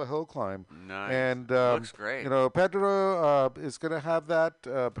a hell of a hill climb. Nice. And looks great. Pedro is going to have that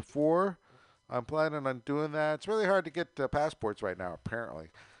before. I'm planning on doing that. It's really hard to get passports right now. Apparently,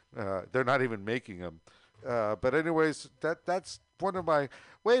 they're not even making them. But anyways, that's one of my.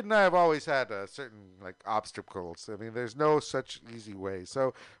 Wade and I have always had certain obstacles. I mean, there's no such easy way.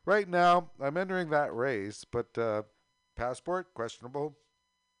 So right now, I'm entering that race, but passport questionable.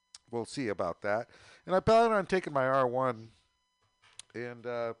 We'll see about that. And I plan on taking my R1, and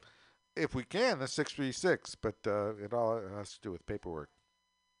if we can, the 636. But it all has to do with paperwork.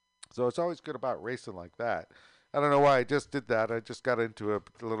 So it's always good about racing like that. I don't know why I just did that. I just got into a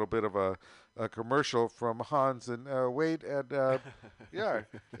little bit of a commercial from Hans and Wade, and yeah,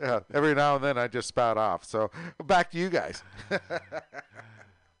 every now and then I just spout off. So back to you guys.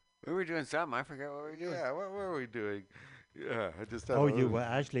 We were doing something. I forget what we were doing. Yeah, what were we doing? Yeah, I just. You were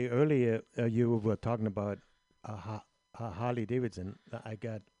actually earlier. You were talking about Harley Davidson. I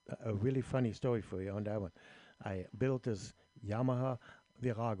got a really funny story for you on that one. I built this Yamaha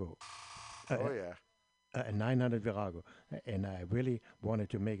Virago. A 900 Virago, and I really wanted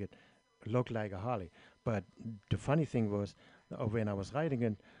to make it look like a Harley. But the funny thing was, when I was riding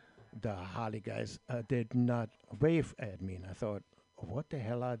it, the Harley guys did not wave at me, and I thought, what the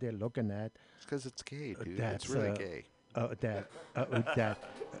hell are they looking at? It's because it's gay, dude. It's really gay. That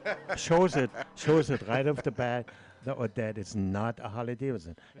shows it right off the bat that it's not a Harley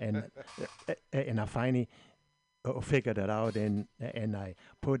Davidson, and I finally figured it out, and I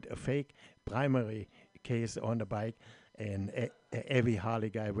put a fake primary case on the bike, and every Harley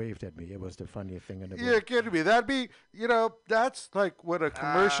guy waved at me. It was the funniest thing in the You're world. kidding me. That'd be, that's like what a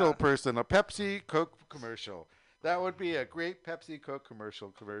commercial person, a Pepsi Coke commercial. That would be a great Pepsi Coke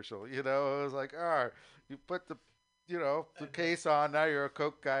commercial. It was like, you put the case on. Now you're a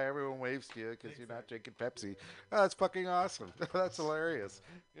Coke guy. Everyone waves to you because you're not drinking Pepsi. Oh, that's fucking awesome. That's hilarious.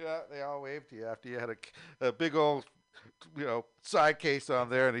 Yeah, they all waved to you after you had a big old, side case on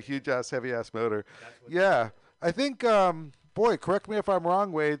there and a huge ass, heavy ass motor. Yeah, I think, boy, correct me if I'm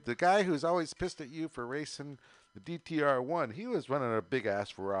wrong, Wade. The guy who's always pissed at you for racing the DTR1, he was running a big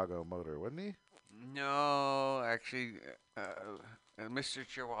ass Virago motor, wasn't he? No, actually, Mr.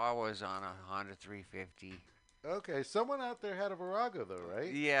 Chihuahua was on a Honda 350. Okay, someone out there had a Virago though,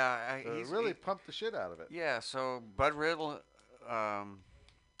 right? Yeah, he's really pumped the shit out of it. Yeah, so Bud Riddle,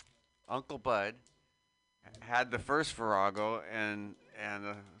 Uncle Bud, had the first Virago and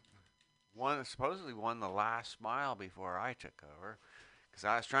supposedly won the last mile before I took over, because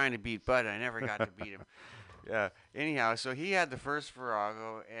I was trying to beat Bud. I never got to beat him. Yeah. Anyhow, so he had the first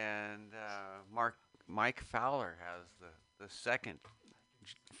Virago, and Mike Fowler has the second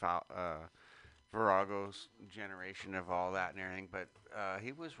Virago's generation of all that and everything. But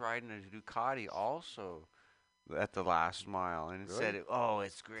he was riding a Ducati also at the last mile, and it said,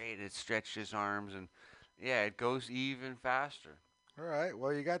 it's great. It stretched his arms, and yeah, it goes even faster. All right.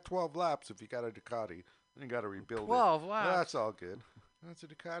 Well, you got 12 laps if you got a Ducati. Then you got to rebuild 12 it. 12 laps. That's all good. That's a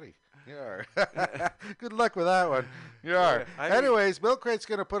Ducati. Yeah. Good luck with that one. Yeah. Anyways, Milk Crate's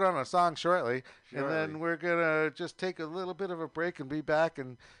going to put on a song shortly, and then we're going to just take a little bit of a break and be back.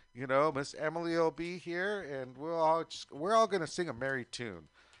 And, Miss Emily will be here, and we're all going to sing a merry tune.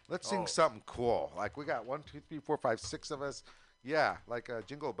 Let's sing something cool. Like we got 1, 2, 3, 4, 5, 6 of us. Yeah, like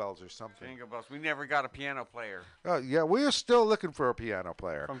Jingle Bells or something. Jingle Bells. We never got a piano player. Oh, yeah, we're still looking for a piano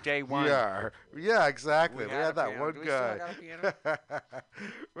player. From day one. Yeah, exactly. We had that piano. one Do we guy. still got a piano?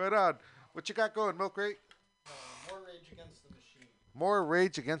 Right on. What you got going, Milk Crate? More Rage Against the Machine. More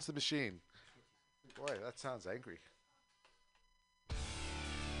Rage Against the Machine. Boy, that sounds angry.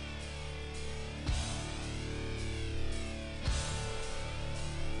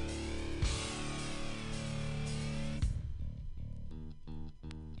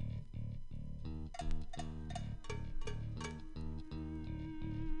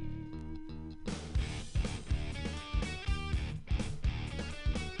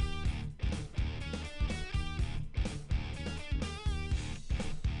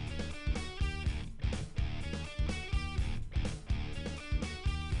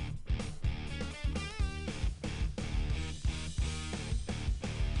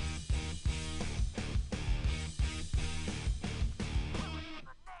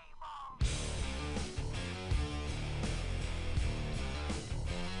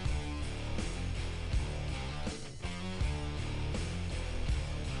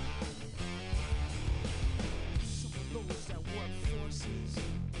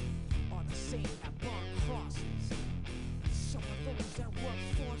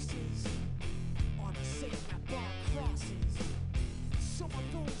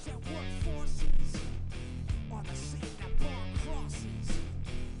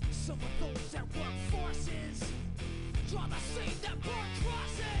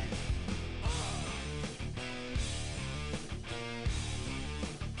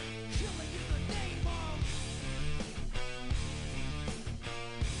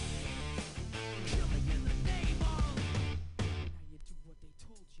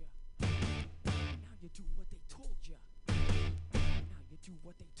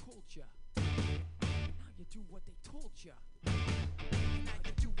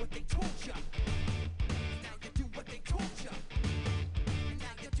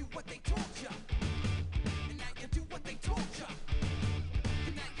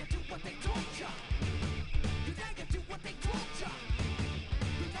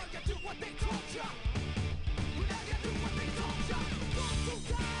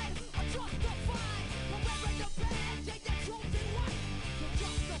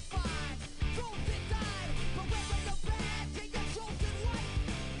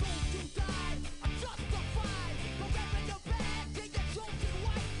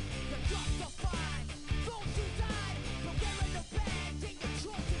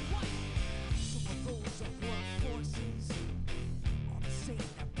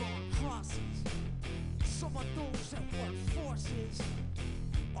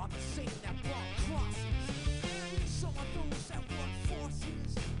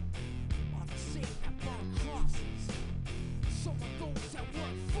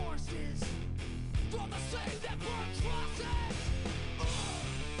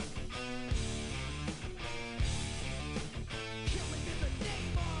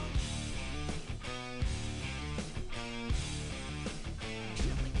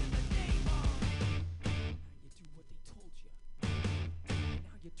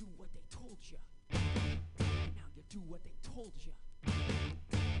 do what they told ya. Now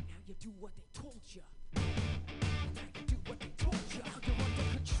you do what they told ya. Now you do what they told ya. Now you're under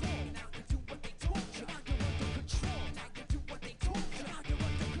control. Now you do what they told ya. Now you're under control. Now you do what they told ya. Now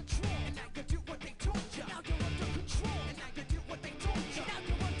you're under control. And now you do what they told ya. Now you're under control. And now you do what they told ya.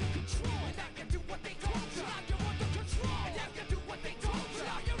 Now you're under control. And now you do what they told ya. Now you're under control. And now you do what they told ya.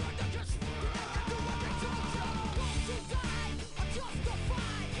 Now you're under control. And now you do what they told ya. Those who died are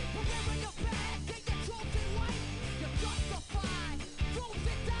justified. But wearing a bag, get your trophy white. You're justified. Those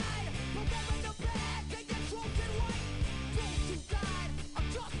that died, but wearing a bag, get your trophy white. Those who died are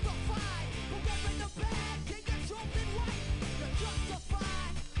justified. But wearing a bag, get your trophy white. You're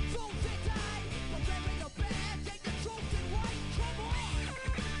justified. Those that died, but wearing a bag, get your trophy white. Come on.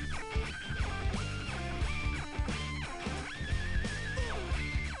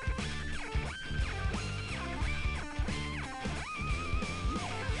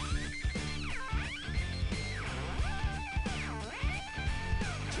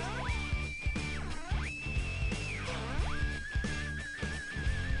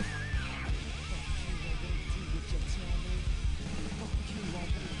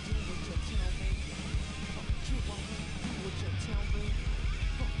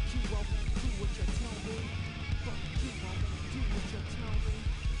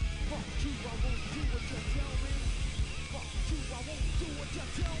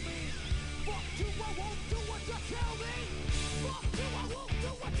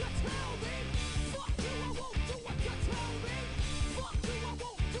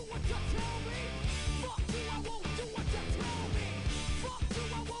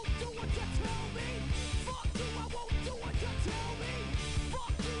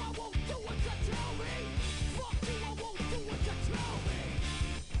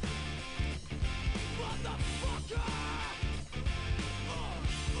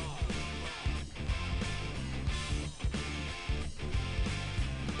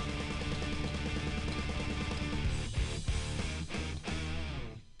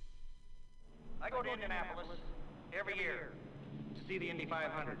 I go to Indianapolis every year to see the Indy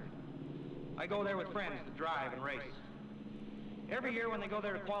 500. I go there with friends to drive and race. Every year when they go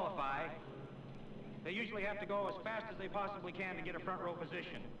there to qualify, they usually have to go as fast as they possibly can to get a front row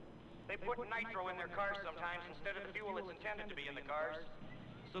position. They put nitro in their cars sometimes instead of the fuel that's intended to be in the cars,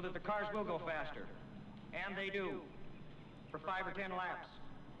 so that the cars will go faster. And they do, for 5 or 10 laps.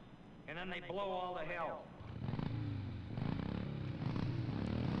 And then they blow all to hell.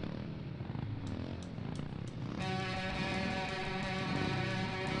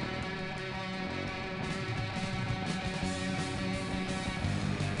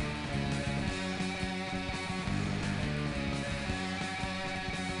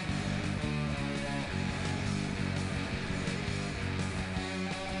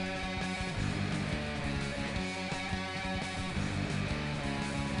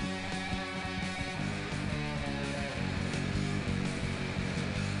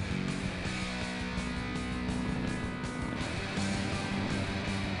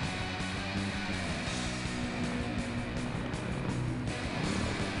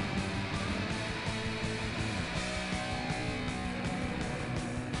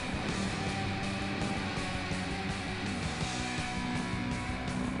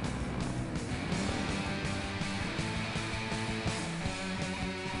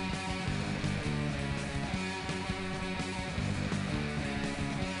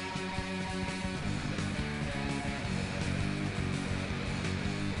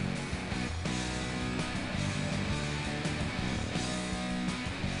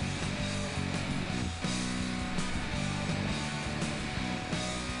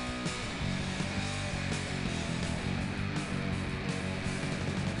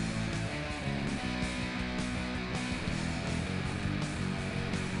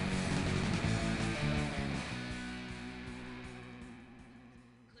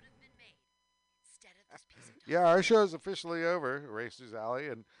 Yeah, our show's officially over, Racers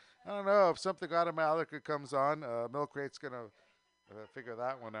Alley, and I don't know if something automatic comes on. Milk Crate's gonna figure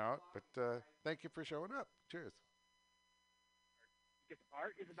that one out. But thank you for showing up. Cheers. Because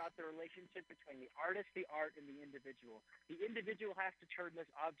art is about the relationship between the artist, the art, and the individual. The individual has to turn this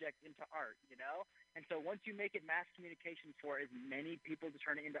object into art, you know? And so once you make it mass communication for as many people to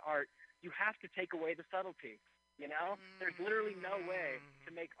turn it into art, you have to take away the subtlety, you know? There's literally no way to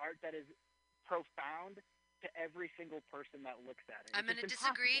make art that is profound to every single person that looks at it. I'm It's going to just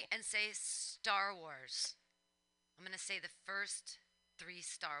disagree impossible. and say Star Wars. I'm going to say the first 3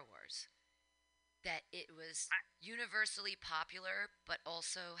 Star Wars. That it was universally popular, but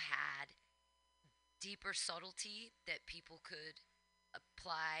also had deeper subtlety that people could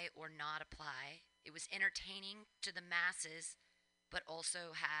apply or not apply It was entertaining to the masses, but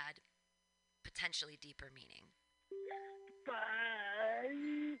also had potentially deeper meaning.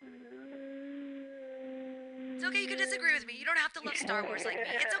 It's okay, you can disagree with me. You don't have to love Star Wars like me.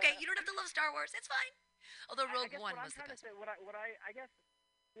 It's okay, you don't have to love Star Wars. It's fine. Although I Rogue guess One what was I'm the trying to best. say, I guess,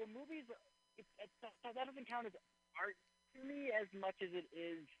 well, movies, that doesn't count as art to me as much as it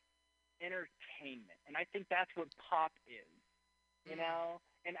is entertainment, and I think that's what pop is, you know.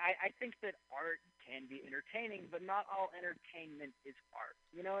 And I think that art can be entertaining, but not all entertainment is art.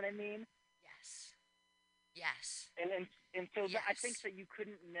 You know what I mean? Yes. Yes. And so I think that you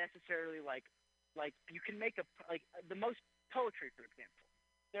couldn't necessarily like you can make the most poetry, for example.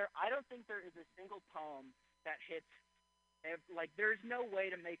 I don't think there is a single poem that hits. There's no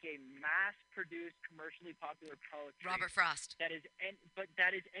way to make a mass-produced, commercially popular poetry. Robert Frost. But here's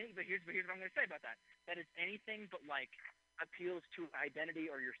what I'm going to say about that. That is anything but appeals to an identity,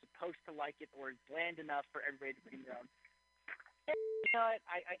 or you're supposed to like it, or is bland enough for everybody to bring their own. You know what?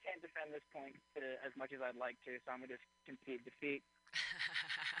 I can't defend this point as much as I'd like to, so I'm going to just concede defeat.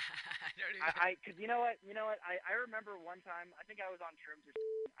 Because you know what? I remember one time, I think I was on shrooms or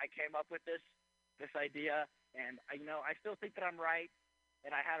something, I came up with this idea, and I still think that I'm right,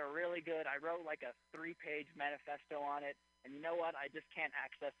 and I wrote like a 3-page manifesto on it, and you know what? I just can't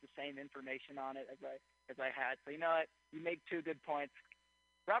access the same information on it as I had. So you know what? You make 2 good points.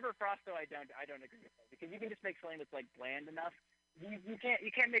 Robert Frost, though, I don't agree with that, because you can just make something that's bland enough. You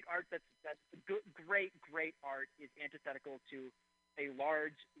can't make art that's good, great art is antithetical to a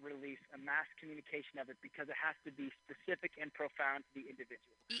large release, a mass communication of it, because it has to be specific and profound to the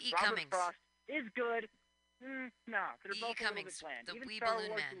individual. E. Robert Cummings. Frost is good. No, they're both a little bit Cummings, bland. the Even Wee Star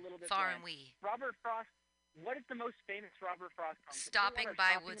Balloon Wars Man, is a little bit Far bland. and Wee. Robert Frost. What is the most famous Robert Frost song? Stopping The 2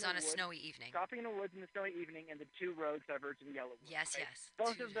 by are woods in on the a woods, snowy evening. Stopping in the woods in the snowy evening, and the 2 roads diverge in the yellow woods. Yes, right? yes.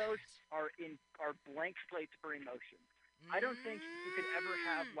 Both of those are blank slates for emotion. I don't think you could ever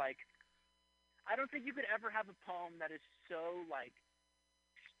have I don't think you could ever have a poem that is so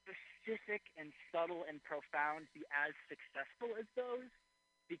specific and subtle and profound be as successful as those,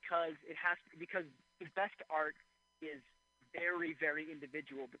 because the best art is very, very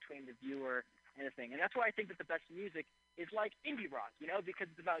individual between the viewer and the thing. And that's why I think that the best music is like indie rock, because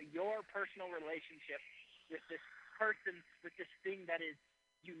it's about your personal relationship with this person, with this thing that is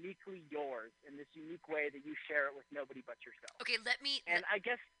uniquely yours, in this unique way that you share it with nobody but yourself. Okay, I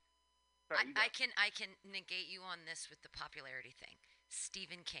guess sorry, I can negate you on this with the popularity thing.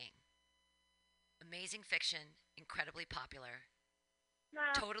 Stephen King. Amazing fiction, incredibly popular.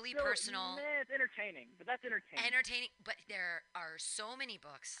 Totally personal. It's entertaining, but that's entertaining. Entertaining, but there are so many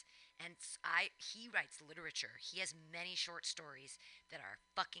books, and he writes literature. He has many short stories that are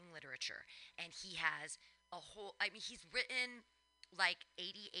fucking literature, and he has he's written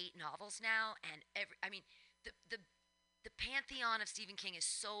 88 novels now, and the pantheon of Stephen King is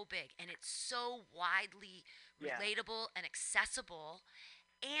so big, and it's so widely relatable and accessible,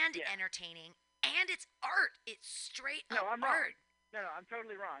 and entertaining, and it's art. It's straight up I'm art. Wrong. No, I'm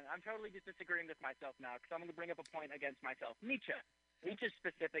totally wrong. I'm totally just disagreeing with myself now, because I'm going to bring up a point against myself. Nietzsche's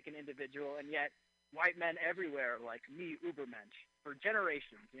specific and individual, and yet white men everywhere like me, Ubermensch, for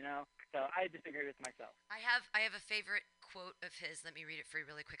generations, So I disagree with myself. I have a favorite quote of his. Let me read it for you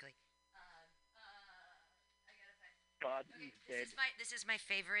really quickly. God, this is my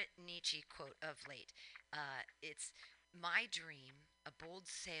favorite Nietzsche quote of late. It's my dream, a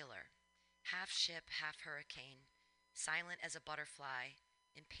bold sailor, half ship, half hurricane, silent as a butterfly,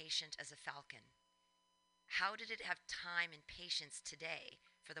 impatient as a falcon. How did it have time and patience today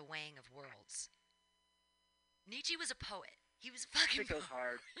for the weighing of worlds? Nietzsche was a poet. He was a fucking poet. Goes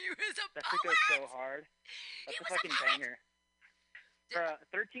hard. He was a that poet. That goes so hard. That's a fucking banger. For a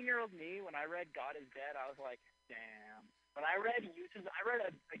 13-year-old me, when I read God is Dead, I was like, damn. When I read Uses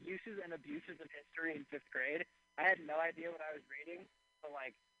and Abuses of History in 5th grade, I had no idea what I was reading. But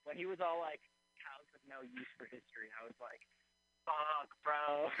when he was all cows have no use for history, I was like, fuck,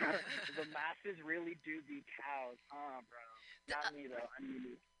 bro. The masses really do be cows, huh, bro? Not me, though. I'm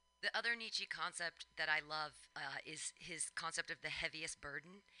unique. The other Nietzsche concept that I love is his concept of the heaviest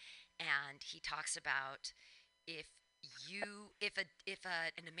burden, and he talks about if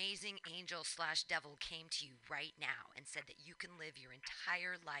an amazing angel / devil came to you right now and said that you can live your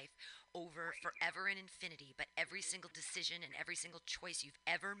entire life over forever and infinity, but every single decision and every single choice you've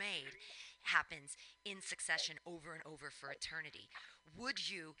ever made happens in succession over and over for eternity, would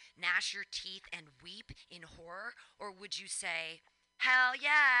you gnash your teeth and weep in horror, or would you say, hell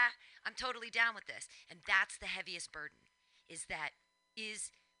yeah, I'm totally down with this? And that's the heaviest burden, is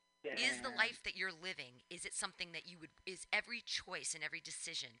Is the life that you're living, is it something that you would, is every choice and every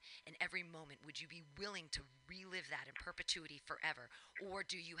decision and every moment, would you be willing to relive that in perpetuity forever? Or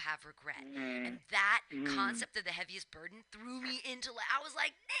do you have regret? And that concept of the heaviest burden threw me into, I was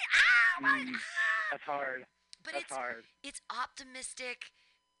like, That's hard. But That's hard. it's optimistic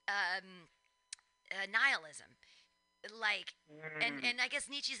nihilism. Like, and I guess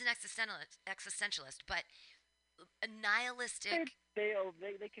Nietzsche's an existentialist, but a nihilistic. They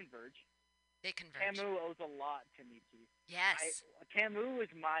converge. They converge. Camus owes a lot to Nietzsche. Yes. Camus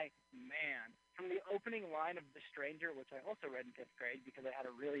is my man. From the opening line of The Stranger, which I also read in 5th grade because I had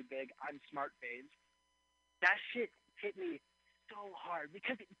a really big I'm smart phase, that shit hit me so hard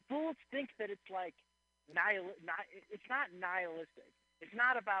because fools think that it's like it's not nihilistic. It's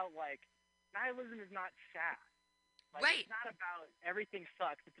not about like nihilism is not sad. Like, right. It's not about everything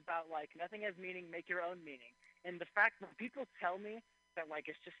sucks. It's about like nothing has meaning. Make your own meaning. And the fact that people tell me that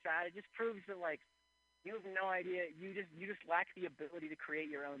like it's just sad, it just proves that like you have no idea. You just lack the ability to create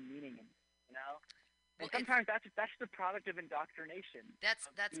your own meaning. You know. And sometimes that's the product of indoctrination.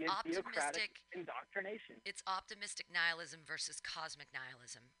 That's optimistic indoctrination. It's optimistic nihilism versus cosmic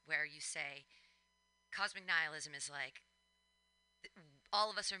nihilism, where you say cosmic nihilism is like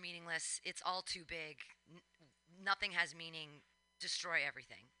all of us are meaningless. It's all too big. Nothing has meaning. Destroy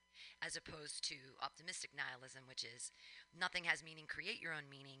everything. As opposed to optimistic nihilism, which is nothing has meaning. Create your own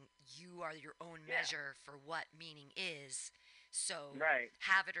meaning. You are your own measure for what meaning is. So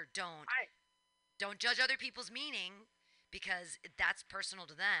have it or don't. Don't judge other people's meaning because that's personal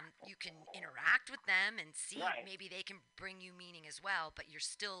to them. You can interact with them and see maybe they can bring you meaning as well, but you're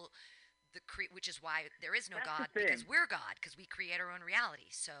still which is why there is no God, because we're God, because we create our own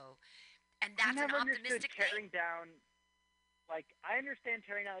reality. So, and that's an optimistic tearing down. Like, I understand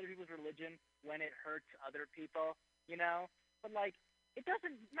tearing down other people's religion when it hurts other people, you know? But, like, it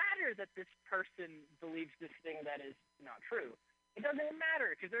doesn't matter that this person believes this thing that is not true. It doesn't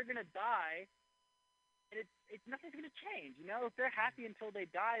matter because they're going to die, and nothing's going to change, you know? If they're happy until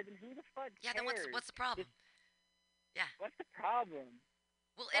they die, then who the fuck cares? Yeah, then what's the problem? What's the problem?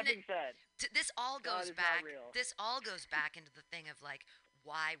 Well, that being said, this all goes God is back. not real. This all goes back into the thing of like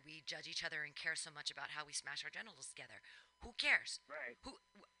why we judge each other and care so much about how we smash our genitals together. Who cares? Right.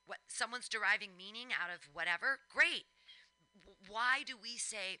 What? Someone's deriving meaning out of whatever. Great. Why do we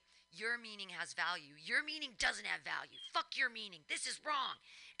say your meaning has value? Your meaning doesn't have value. Fuck your meaning. This is wrong.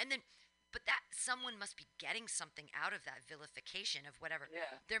 And then, but that someone must be getting something out of that vilification of whatever.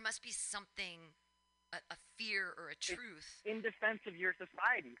 Yeah. There must be something. A fear or a truth. It's in defense of your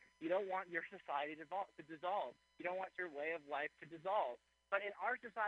society. You don't want your society to dissolve. You don't want your way of life to dissolve. But in our society,